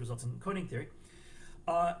result uses results in coding theory.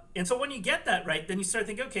 And so when you get that right, then you start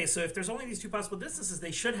thinking, okay, so if there's only these two possible distances,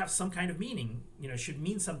 they should have some kind of meaning. Should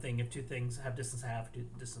mean something if two things have distance half,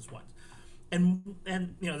 distance one.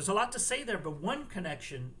 And there's a lot to say there, but one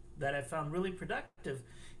connection that I found really productive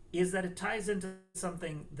is that it ties into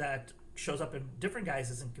something that shows up in different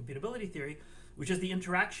guises in computability theory, which is the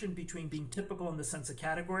interaction between being typical in the sense of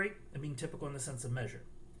category and being typical in the sense of measure.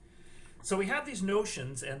 So we have these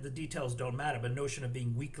notions, and the details don't matter, but notion of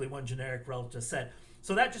being weakly one generic relative to set.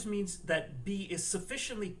 So that just means that B is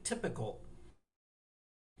sufficiently typical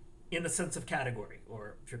in the sense of category,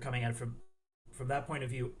 or if you're coming at it from that point of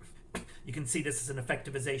view, you can see this as an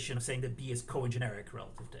effectivization of saying that B is co-generic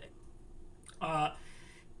relative to A.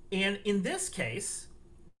 And in this case,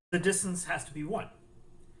 the distance has to be 1.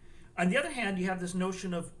 On the other hand, you have this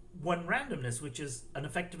notion of one randomness, which is an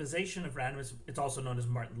effectivization of randomness. It's also known as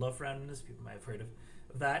Martin-Luff randomness. People might have heard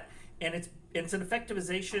of that. And it's an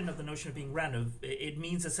effectivization of the notion of being random. It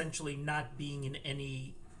means essentially not being in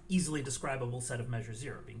any easily describable set of measure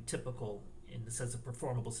 0, being typical in the sense of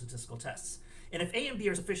performable statistical tests. And if A and B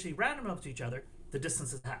are sufficiently random enough to each other, the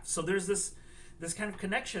distance is half. So there's this kind of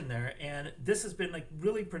connection there, and this has been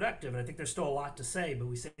really productive. And I think there's still a lot to say, but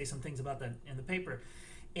we say some things about that in the paper.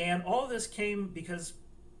 And all of this came because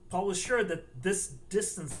Paul was sure that this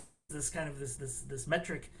distance, this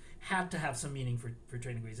metric, had to have some meaning for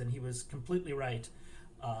training degrees, and he was completely right.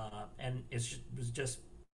 And it was just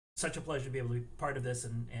such a pleasure to be able to be part of this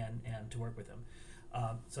and to work with him.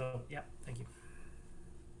 So yeah, thank you.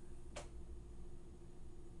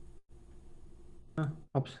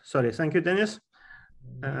 Oops, sorry. Thank you, Dennis.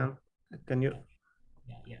 Can you?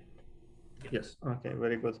 Yeah. Yes. Okay.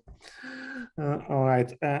 Very good. All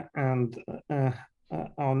right.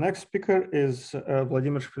 Our next speaker is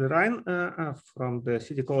Vladimir Shpilerain from the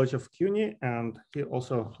City College of CUNY, and he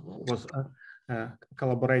also was a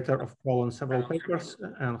collaborator of Paul on several papers,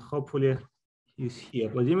 and hopefully he's here.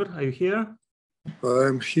 Vladimir, are you here?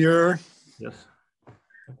 I'm here. Yes.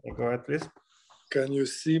 Okay, go ahead, please. Can you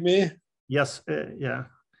see me? Yes. Yeah.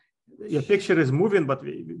 Your picture is moving, but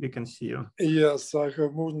we can see you. Yes, I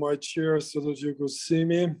have moved my chair so that you could see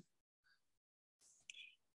me.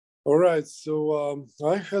 All right, so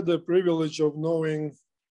I had the privilege of knowing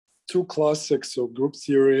two classics of group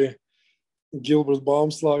theory, Gilbert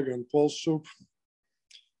Baumslag and Paul Schupp.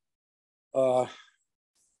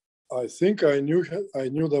 I think I knew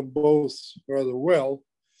them both rather well.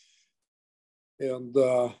 And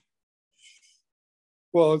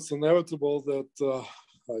well, it's inevitable that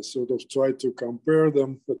I sort of try to compare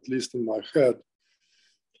them, at least in my head.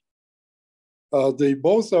 They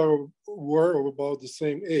both were about the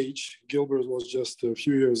same age. Gilbert was just a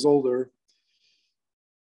few years older.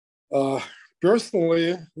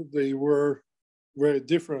 Personally, they were very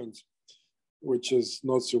different, which is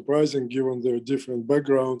not surprising given their different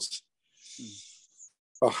backgrounds.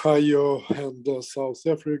 Ohio and South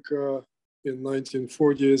Africa in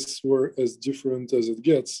 1940s were as different as it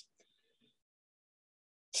gets.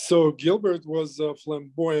 So Gilbert was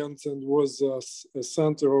flamboyant and was a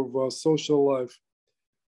center of social life.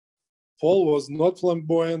 Paul was not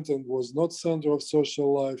flamboyant and was not center of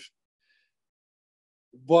social life.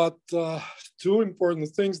 But two important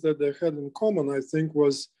things that they had in common, I think,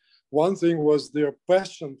 was one thing was their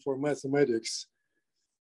passion for mathematics.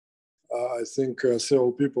 I think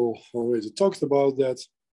several people already talked about that.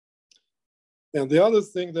 And the other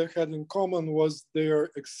thing they had in common was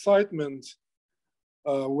their excitement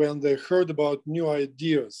when they heard about new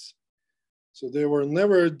ideas. So they were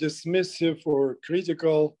never dismissive or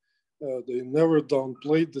critical. They never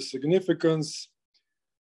downplayed the significance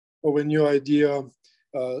of a new idea.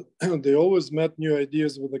 They always met new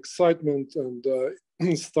ideas with excitement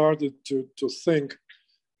and started to think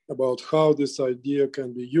about how this idea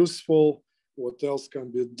can be useful, what else can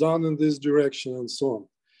be done in this direction, and so on.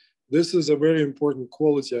 This is a very important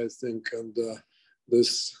quality, I think, and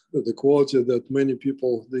the quality that many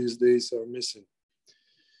people these days are missing.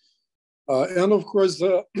 And of course,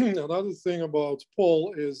 another thing about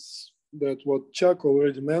Paul is that what Chuck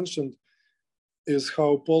already mentioned is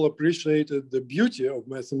how Paul appreciated the beauty of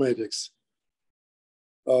mathematics.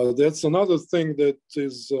 That's another thing that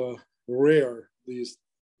is rare these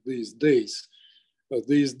days.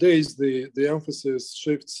 These days, the emphasis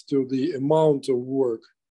shifts to the amount of work,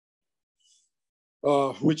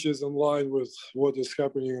 which is in line with what is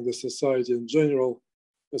happening in the society in general,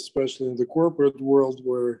 especially in the corporate world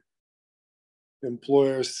where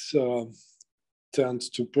employers tend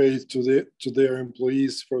to pay to their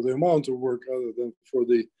employees for the amount of work rather than for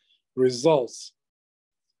the results.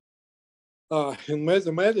 In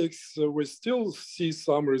mathematics, we still see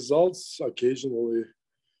some results occasionally,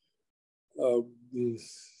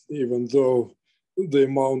 even though the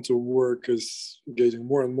amount of work is getting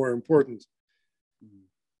more and more important.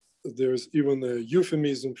 There's even a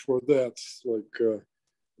euphemism for that, like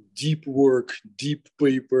deep work, deep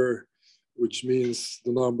paper, which means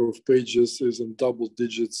the number of pages is in double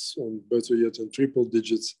digits, and better yet in triple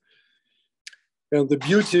digits. And the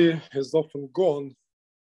beauty is often gone.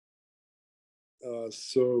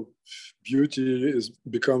 So beauty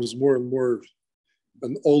becomes more and more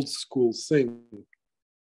an old school thing.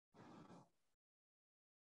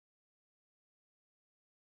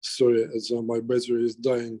 Sorry, as my battery is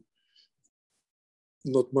dying.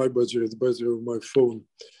 Not my battery, the battery of my phone.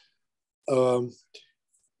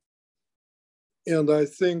 And I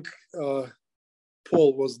think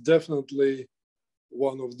Paul was definitely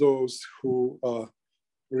one of those who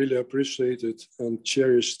really appreciated and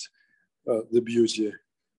cherished the beauty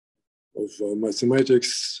of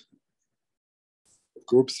mathematics,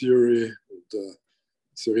 group theory, and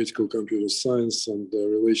theoretical computer science, and the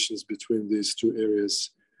relations between these two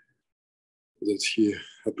areas that he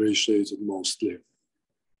appreciated mostly.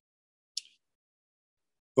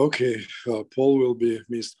 Okay, Paul will be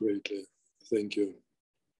missed greatly. Thank you.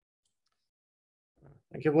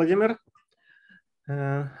 Thank you, Vladimir.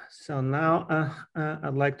 So now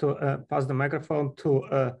I'd like to pass the microphone to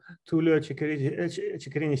Tullio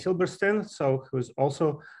Ciccherini-Silberstein, who is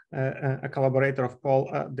also a collaborator of Paul.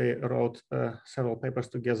 They wrote several papers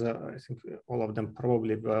together. I think all of them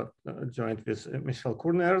probably were joined with Michel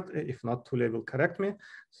Cournert. If not, Tullio will correct me.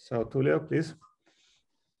 So Tullio, please.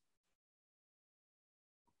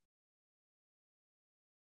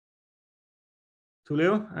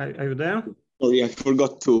 Tullio, are you there? Oh yeah, I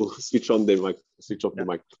forgot to switch on the mic. Switch off the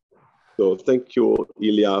mic. So thank you,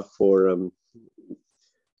 Ilya, for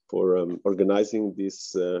organizing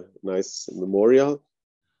this nice memorial.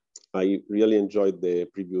 I really enjoyed the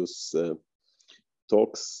previous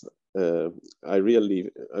talks. I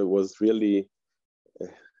was really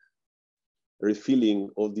refilling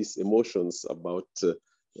all these emotions about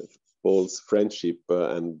Paul's friendship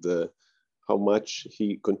and how much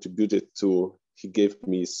he contributed to. He gave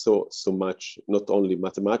me so much, not only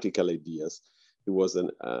mathematical ideas. He was a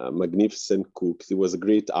magnificent cook. He was a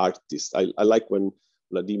great artist. I like when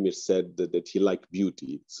Vladimir said that he liked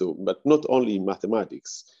beauty. So, but not only in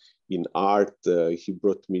mathematics, in art. He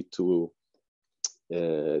brought me to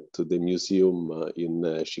the museum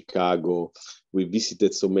in Chicago. We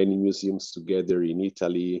visited so many museums together in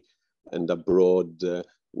Italy and abroad.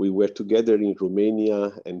 We were together in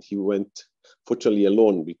Romania, and he went, fortunately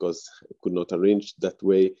alone, because I could not arrange that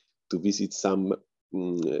way, to visit some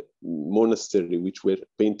monastery which were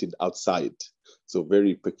painted outside, so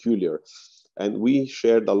very peculiar. And we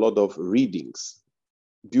shared a lot of readings,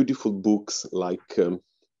 beautiful books like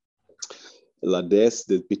La Déesse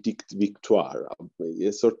de Petite Victoire,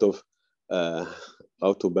 a sort of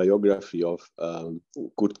autobiography of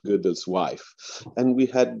Kurt Gödel's wife. And we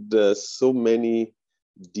had so many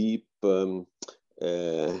deep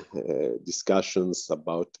discussions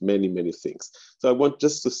about many things. So I want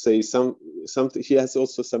just to say something. He has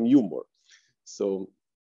also some humor. So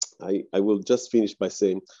I will just finish by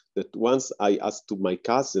saying that once I asked to my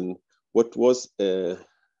cousin what was the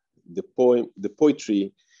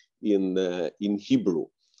poetry in Hebrew.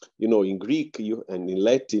 You know, in Greek and in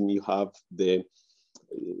Latin you have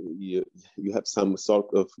you have some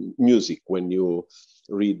sort of music when you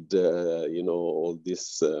read all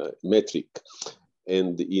this metric.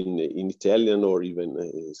 And in Italian or even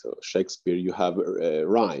Shakespeare, you have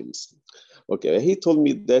rhymes. Okay, he told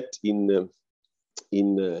me that in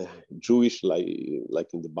Jewish,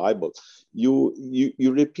 like in the Bible, you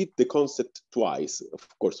repeat the concept twice, of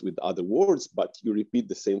course with other words, but you repeat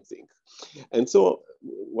the same thing. And so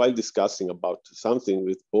while discussing about something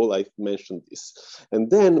with Paul, I mentioned this. And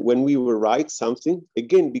then when we will write something,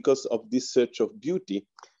 again, because of this search of beauty,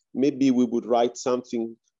 maybe we would write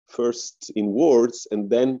something first in words and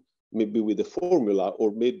then maybe with a formula,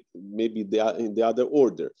 or maybe they are in the other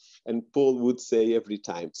order. And Paul would say every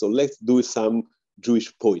time, so let's do some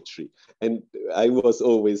Jewish poetry. And I was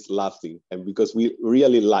always laughing, and because we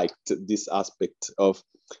really liked this aspect of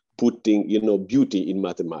putting, beauty in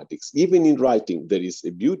mathematics. Even in writing, there is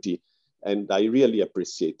a beauty, and I really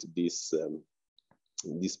appreciate this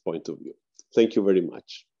point of view. Thank you very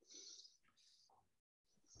much.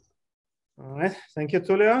 All right, thank you,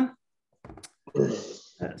 Tullio.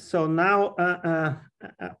 So now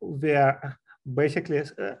we are basically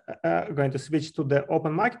going to switch to the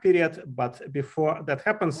open mic period. But before that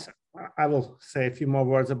happens, I will say a few more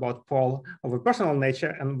words about Paul of a personal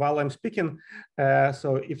nature. And while I'm speaking,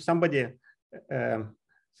 so if somebody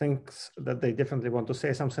thinks that they definitely want to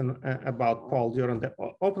say something about Paul during the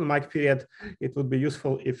open mic period, it would be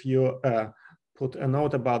useful if you put a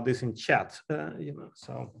note about this in chat.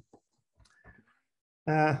 So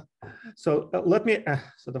let me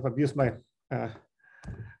sort of abuse my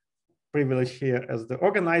privilege here as the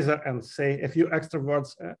organizer and say a few extra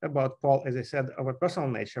words about Paul, as I said, of a personal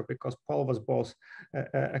nature, because Paul was both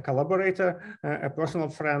a collaborator, a personal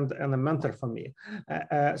friend, and a mentor for me.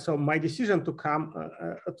 So my decision to come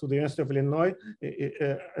to the University of Illinois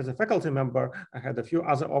as a faculty member, I had a few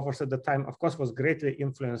other offers at the time, of course, was greatly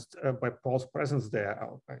influenced by Paul's presence there.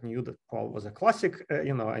 I knew that Paul was a classic,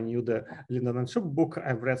 I knew the Linden and Schupp book,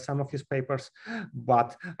 I've read some of his papers,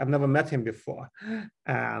 but I've never met him before.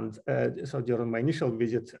 And so during my initial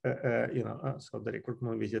visit, so the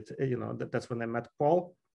recruitment visit, that's when I met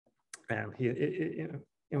Paul, and he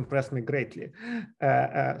impressed me greatly,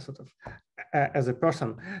 sort of as a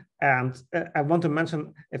person. And I want to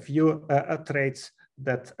mention a few traits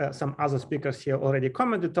that some other speakers here already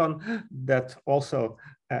commented on that also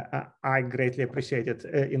I greatly appreciated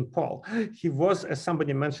in Paul. He was, as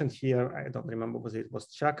somebody mentioned here, I don't remember whether it was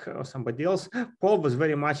Chuck or somebody else, Paul was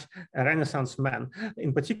very much a Renaissance man,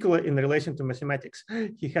 in particular in relation to mathematics.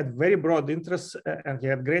 He had very broad interests and he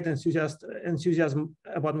had great enthusiasm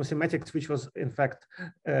about mathematics, which was in fact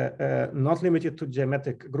not limited to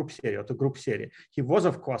geometric group theory or to group theory. He was,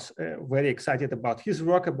 of course, very excited about his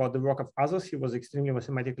work, about the work of others. He was extremely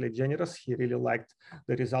mathematically generous. He really liked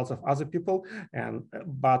the results of other people,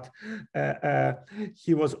 but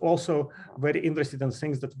he was also very interested in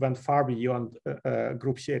things that went far beyond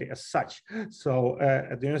group theory as such. So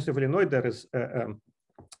at the University of Illinois, there is a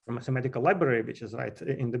mathematical library, which is right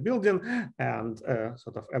in the building, and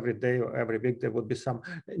sort of every day or every week there would be some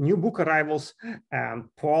new book arrivals, and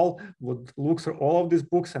Paul would look through all of these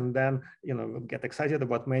books and then would get excited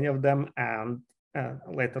about many of them, and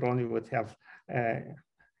later on we would have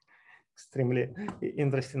extremely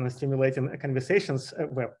interesting and stimulating conversations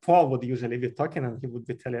where Paul would usually be talking and he would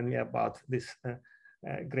be telling me about this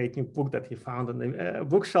great new book that he found on the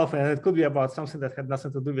bookshelf, and it could be about something that had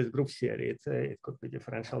nothing to do with group theory. It could be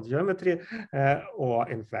differential geometry or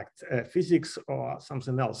in fact physics or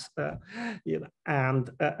something else. And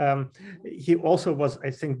he also was,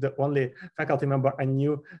 I think, the only faculty member I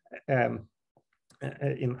knew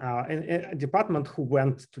in our department who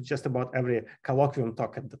went to just about every colloquium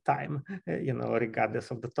talk at the time,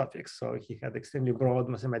 regardless of the topics. So he had extremely broad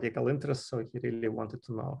mathematical interests. So he really wanted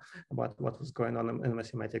to know about what was going on in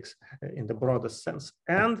mathematics in the broadest sense.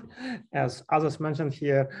 And as others mentioned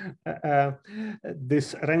here,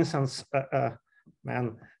 this Renaissance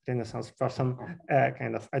man, Renaissance person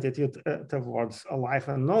kind of attitude towards life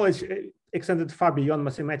and knowledge extended far beyond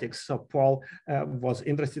mathematics. So Paul was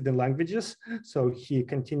interested in languages. So he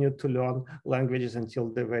continued to learn languages until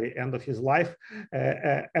the very end of his life.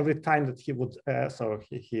 Every time that he would,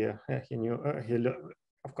 he knew,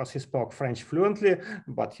 of course, he spoke French fluently,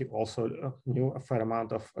 but he also knew a fair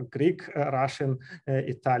amount of Greek, Russian,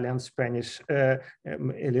 Italian, Spanish, a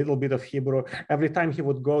little bit of Hebrew. Every time he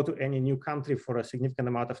would go to any new country for a significant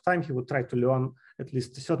amount of time, he would try to learn at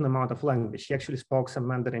least a certain amount of language. He actually spoke some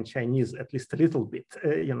Mandarin Chinese, at least a little bit,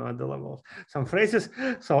 at the level of some phrases.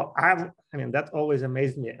 So I mean, that always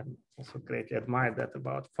amazed me. And also greatly admired that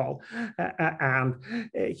about Paul. And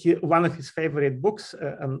one of his favorite books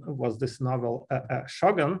was this novel,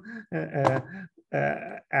 Shogun,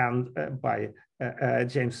 by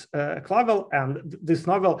James Clavell. And this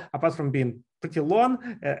novel, apart from being pretty long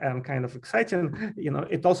and kind of exciting,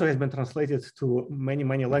 it also has been translated to many,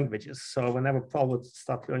 many languages. So whenever Paul would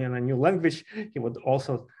start learning a new language, he would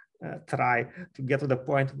also try to get to the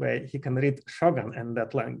point where he can read Shogun in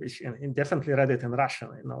that language, and he definitely read it in Russian,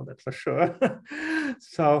 I know that for sure.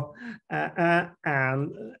 So,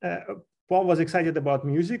 Paul was excited about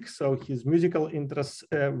music, so his musical interests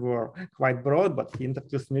were quite broad, but he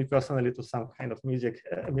introduced me personally to some kind of music,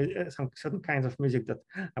 some certain kinds of music that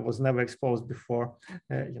I was never exposed before,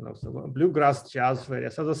 so bluegrass, jazz,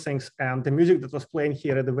 various other things. And the music that was playing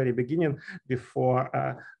here at the very beginning, before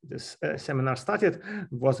this seminar started,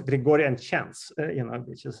 was Gregorian chants,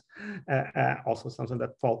 which is also something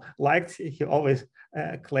that Paul liked. He always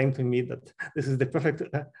claimed to me that this is the perfect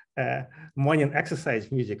morning exercise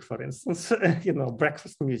music, for instance.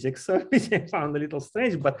 Breakfast music, so which I found a little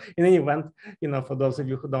strange, but in any event, for those of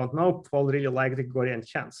you who don't know, Paul really liked Gregorian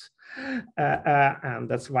chants, and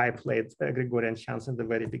that's why I played Gregorian chants in the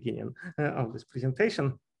very beginning of this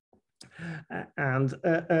presentation. And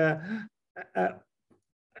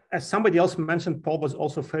as somebody else mentioned, Paul was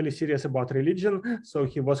also fairly serious about religion. So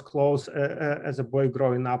he was close as a boy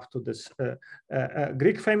growing up to this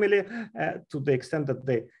Greek family to the extent that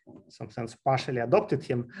they, in some sense, partially adopted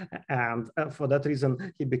him. And for that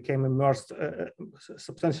reason, he became immersed,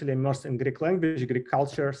 substantially immersed in Greek language, Greek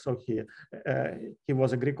culture. So he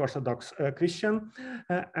was a Greek Orthodox Christian.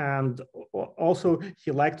 And also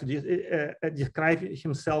he liked to describe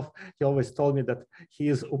himself. He always told me that he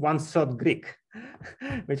is 1/3 Greek.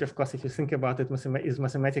 Which, of course, if you think about it, is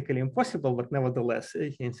mathematically impossible, but nevertheless,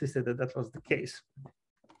 he insisted that that was the case.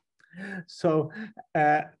 So,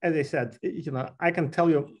 as I said, I can tell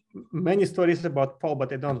you many stories about Paul,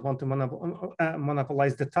 but I don't want to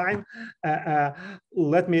monopolize the time.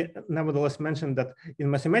 Let me nevertheless mention that in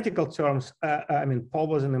mathematical terms, I mean, Paul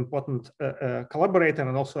was an important collaborator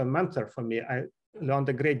and also a mentor for me. I learned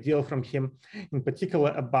a great deal from him, in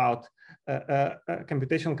particular about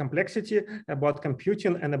computational complexity, about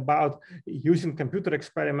computing, and about using computer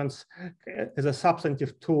experiments as a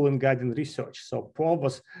substantive tool in guiding research. So Paul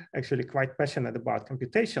was actually quite passionate about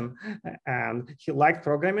computation, and he liked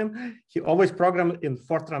programming. He always programmed in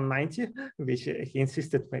Fortran 90, which he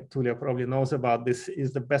insisted, Tulia probably knows about this,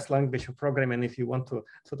 is the best language of programming if you want to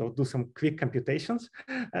sort of do some quick computations.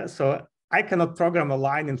 So I cannot program a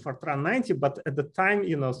line in Fortran 90, but at the time,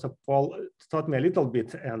 so Paul taught me a little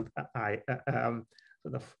bit, and I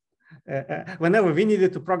sort of, whenever we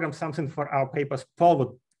needed to program something for our papers, Paul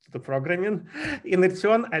would do the programming. In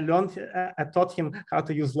return, I taught him how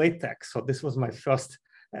to use LaTeX. So this was my first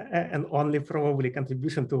and only probably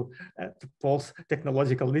contribution to Paul's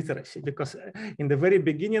technological literacy, because in the very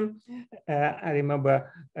beginning, I remember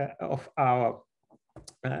of our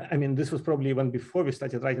I mean, this was probably even before we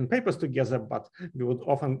started writing papers together, but we would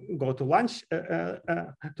often go to lunch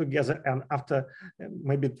together. And after,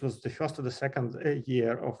 maybe it was the first or the second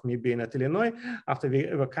year of me being at Illinois, after we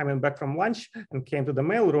were coming back from lunch and came to the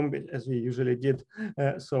mailroom, as we usually did.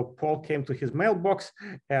 So Paul came to his mailbox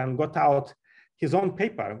and got out his own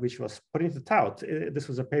paper, which was printed out. This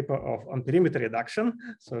was a paper on perimeter reduction.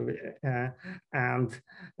 So, and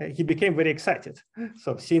he became very excited.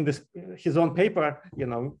 So seeing this, his own paper,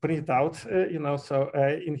 printed out, so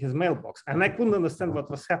in his mailbox. And I couldn't understand what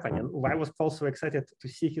was happening. Why was Paul so excited to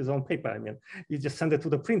see his own paper? I mean, you just send it to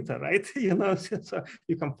the printer, right? So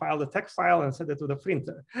you compile the text file and send it to the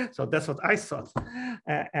printer. So that's what I thought.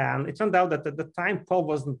 And it turned out that at the time, Paul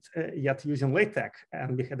wasn't yet using LaTeX.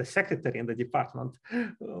 And we had a secretary in the department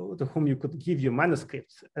to whom you could give your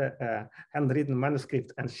manuscript, handwritten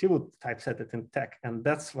manuscript, and she would typeset it in TeX, and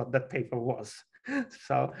that's what that paper was.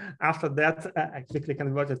 So after that, I quickly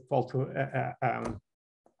converted Paul to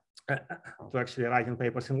actually writing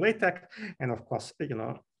papers in LaTeX, and of course,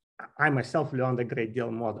 I myself learned a great deal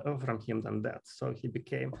more from him than that. So he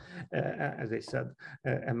became, as I said,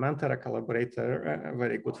 a mentor, a collaborator, a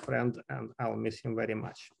very good friend, and I'll miss him very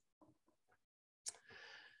much.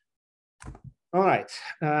 All right,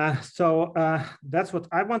 so that's what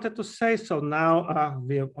I wanted to say. So now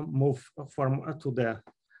we move to the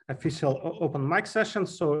official open mic session.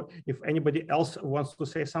 So if anybody else wants to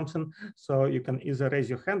say something, so you can either raise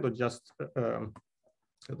your hand or just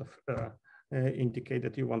indicate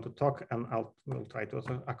that you want to talk, and we'll try to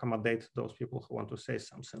accommodate those people who want to say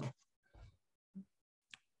something.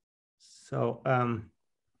 So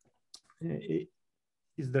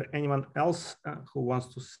is there anyone else who wants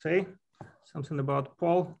to say something about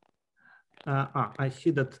Paul? I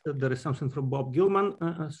see that there is something from Bob Gilman.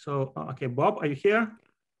 Okay, Bob, are you here? I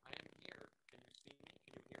am here. Can you see me?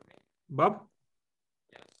 Can you hear me? Bob?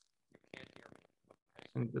 Yes, you can't hear me. Okay.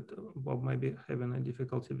 I think that Bob might be having a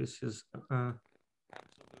difficulty with his. Absolutely.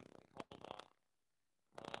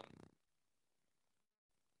 Hold on.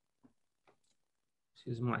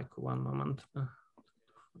 His mic. One moment.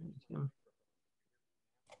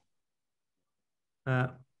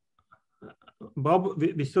 Bob,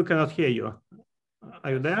 we still cannot hear you.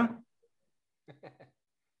 Are you there?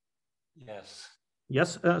 Yes.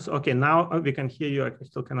 Yes. So, okay, now we can hear you. I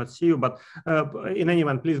still cannot see you, but in any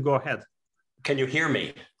event, please go ahead. Can you hear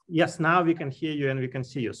me? Yes, now we can hear you and we can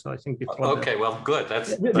see you. So I think before. Okay, well, good.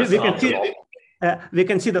 That's we can optimal. We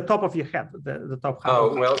can see the top of your head, the top half.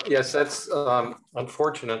 Oh, well, yes, that's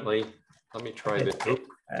unfortunately. Let me try to.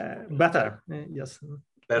 Better. Yes.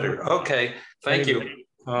 Better. Okay. Thank you.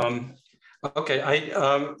 Okay,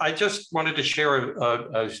 I just wanted to share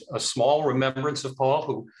a small remembrance of Paul,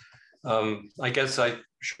 who I guess I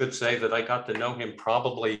should say that I got to know him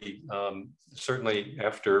probably certainly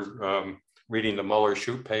after reading the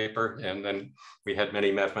Muller-Schupp paper, and then we had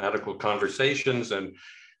many mathematical conversations, and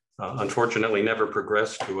unfortunately never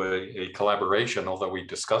progressed to a collaboration, although we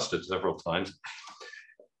discussed it several times.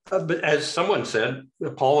 But as someone said,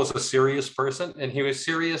 Paul was a serious person, and he was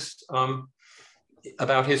serious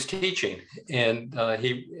about his teaching. And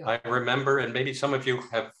I remember, and maybe some of you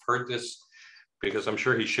have heard this because I'm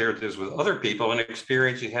sure he shared this with other people, an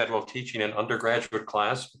experience he had while teaching an undergraduate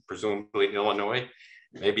class, presumably Illinois,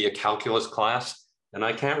 maybe a calculus class. And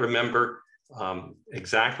I can't remember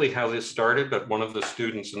exactly how this started, but one of the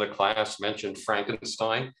students in the class mentioned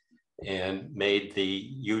Frankenstein and made the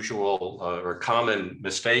usual or common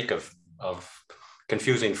mistake of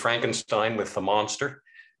confusing Frankenstein with the monster.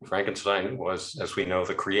 Frankenstein was, as we know,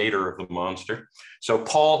 the creator of the monster. So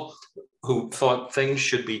Paul, who thought things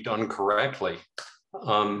should be done correctly,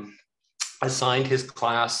 assigned his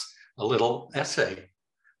class a little essay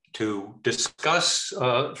to discuss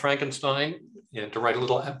Frankenstein and to write a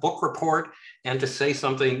little book report and to say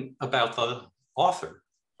something about the author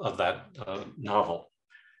of that novel,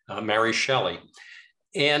 Mary Shelley.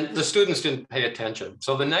 And the students didn't pay attention.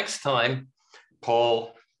 So the next time,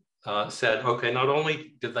 Paul said, okay, not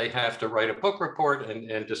only did they have to write a book report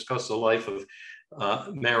and discuss the life of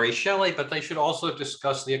Mary Shelley, but they should also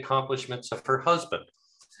discuss the accomplishments of her husband,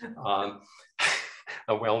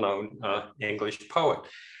 a well-known English poet.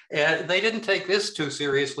 And they didn't take this too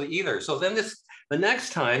seriously either. So then the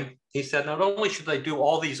next time he said, not only should they do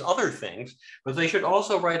all these other things, but they should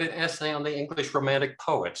also write an essay on the English Romantic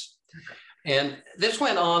poets. And this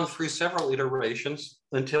went on through several iterations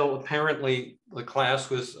until apparently the class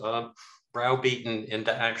was browbeaten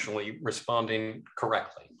into actually responding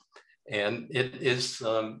correctly. And it is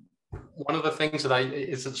one of the things that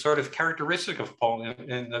is a sort of characteristic of Paul,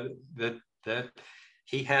 and that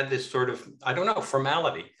he had this sort of, I don't know,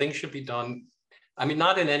 formality. Things should be done, I mean,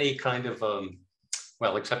 not in any kind of,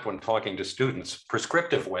 well, except when talking to students,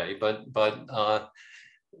 prescriptive way, but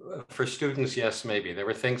for students, yes, maybe. There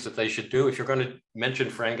were things that they should do. If you're going to mention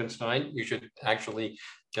Frankenstein, you should actually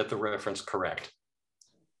get the reference correct.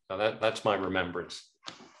 So that's my remembrance.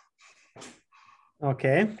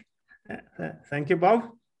 Okay, thank you, Bob.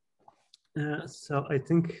 So I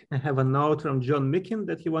think I have a note from John Micken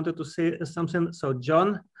that he wanted to say something. So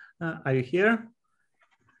John, are you here?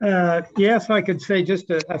 Yes, I could say just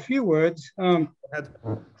a few words.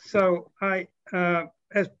 So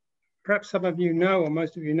as perhaps some of you know, or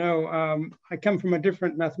most of you know, I come from a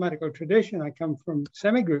different mathematical tradition. I come from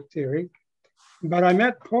semigroup theory, but I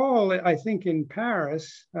met Paul, I think, in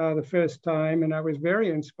Paris the first time, and I was very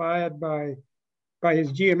inspired by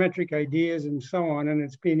his geometric ideas and so on, and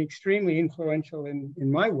it's been extremely influential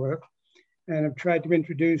in my work, and I've tried to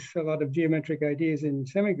introduce a lot of geometric ideas in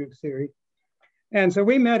semigroup theory. And so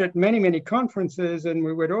we met at many, many conferences, and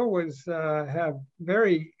we would always have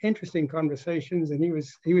very interesting conversations. And he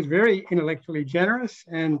was very intellectually generous,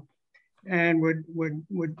 and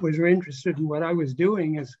was very interested in what I was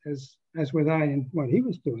doing, as was I in what he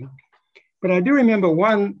was doing. But I do remember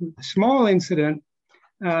one small incident,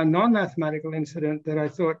 non-mathematical incident, that I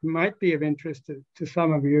thought might be of interest to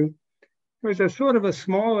some of you. It was a sort of a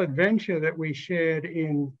small adventure that we shared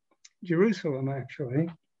in Jerusalem, actually.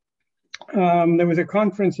 There was a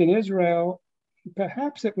conference in Israel,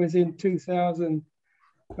 perhaps it was in 2000,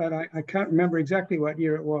 but I can't remember exactly what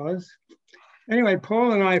year it was. Anyway,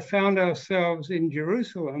 Paul and I found ourselves in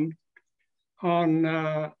Jerusalem on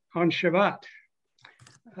Shabbat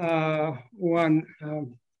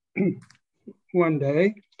one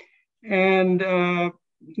day. And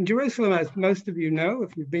Jerusalem, as most of you know,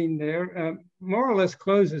 if you've been there, more or less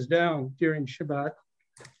closes down during Shabbat.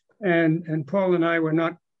 And Paul and I were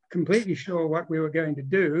not completely sure what we were going to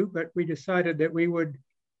do, but we decided that we would,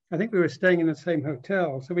 I think we were staying in the same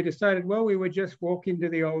hotel. So we decided, well, we would just walk into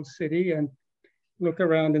the old city and look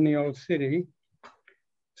around in the old city.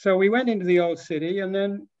 So we went into the old city, and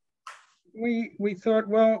then we thought,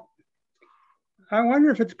 well, I wonder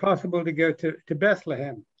if it's possible to go to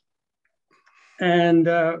Bethlehem. And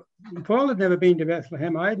Paul had never been to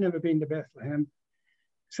Bethlehem. I had never been to Bethlehem.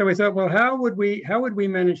 So we thought, well, how would we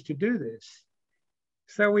manage to do this?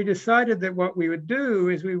 So we decided that what we would do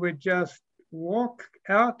is we would just walk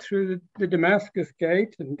out through the Damascus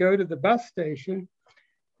Gate and go to the bus station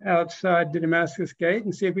outside the Damascus Gate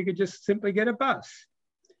and see if we could just simply get a bus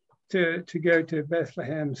to go to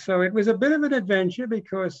Bethlehem. So it was a bit of an adventure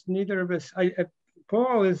because neither of us,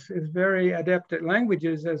 Paul is very adept at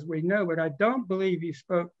languages, as we know, but I don't believe he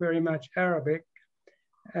spoke very much Arabic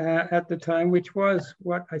at the time, which was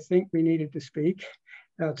what I think we needed to speak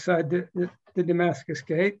outside the Damascus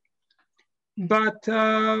Gate. But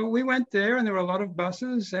we went there, and there were a lot of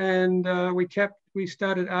buses, and we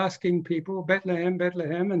started asking people, Bethlehem,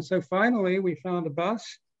 Bethlehem. And so finally we found a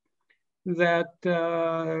bus that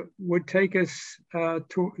would take us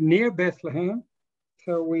to near Bethlehem.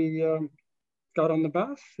 So we got on the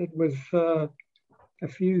bus. It was a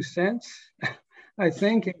few cents, I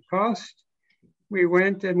think it cost. We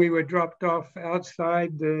went and we were dropped off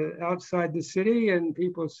outside the city, and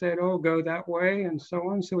people said, "Oh, go that way," and so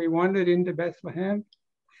on. So we wandered into Bethlehem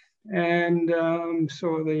and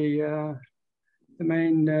saw the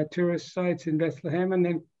main tourist sites in Bethlehem,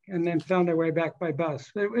 and then found our way back by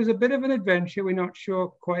bus. It was a bit of an adventure. We're not sure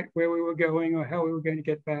quite where we were going or how we were going to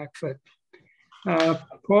get back, but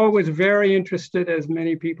Paul was very interested, as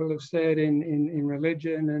many people have said, in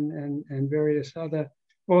religion and various other,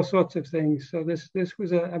 all sorts of things. So this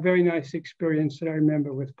was a very nice experience that I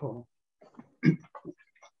remember with Paul.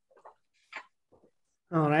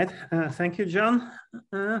 All right, thank you, John.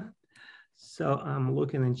 So I'm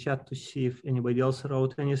looking in chat to see if anybody else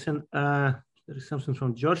wrote anything. There is something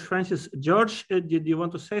from George Francis. George, did you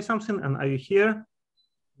want to say something? And are you here?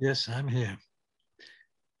 Yes, I'm here.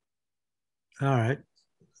 All right.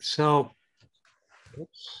 So,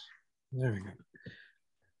 oops, there we go.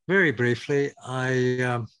 Very briefly,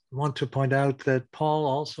 I want to point out that Paul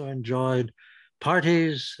also enjoyed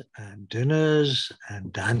parties and dinners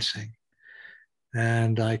and dancing.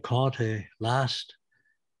 And I caught a last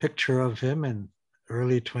picture of him in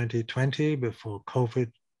early 2020 before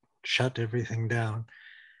COVID shut everything down.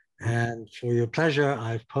 And for your pleasure,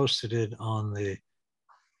 I've posted it on the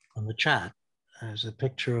chat as a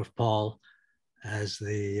picture of Paul as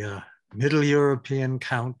the Middle European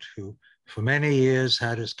Count who for many years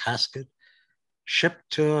had his casket shipped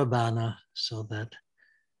to Urbana so that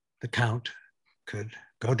the Count could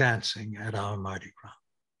go dancing at our Mardi Gras.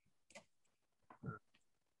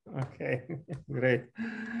 Okay, great.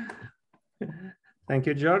 Thank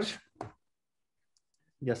you, George.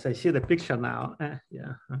 Yes, I see the picture now.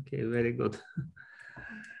 Yeah, okay, very good.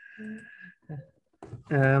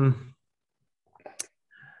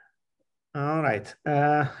 All right.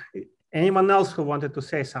 Anyone else who wanted to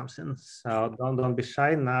say something? So don't be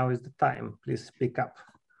shy. Now is the time. Please speak up.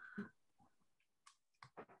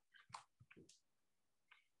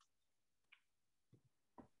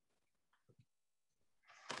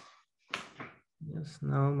 Yes,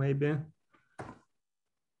 no, maybe.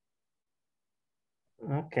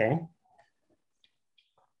 Okay.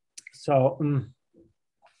 So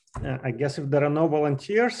I guess if there are no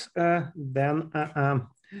volunteers, then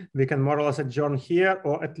we can more or less adjourn here,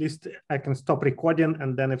 or at least I can stop recording,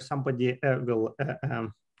 and then if somebody will,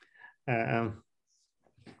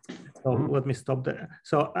 so let me stop there.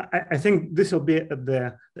 So I think this will be at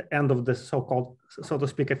the end of the so-called, so to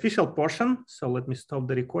speak, official portion. So let me stop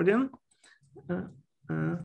the recording.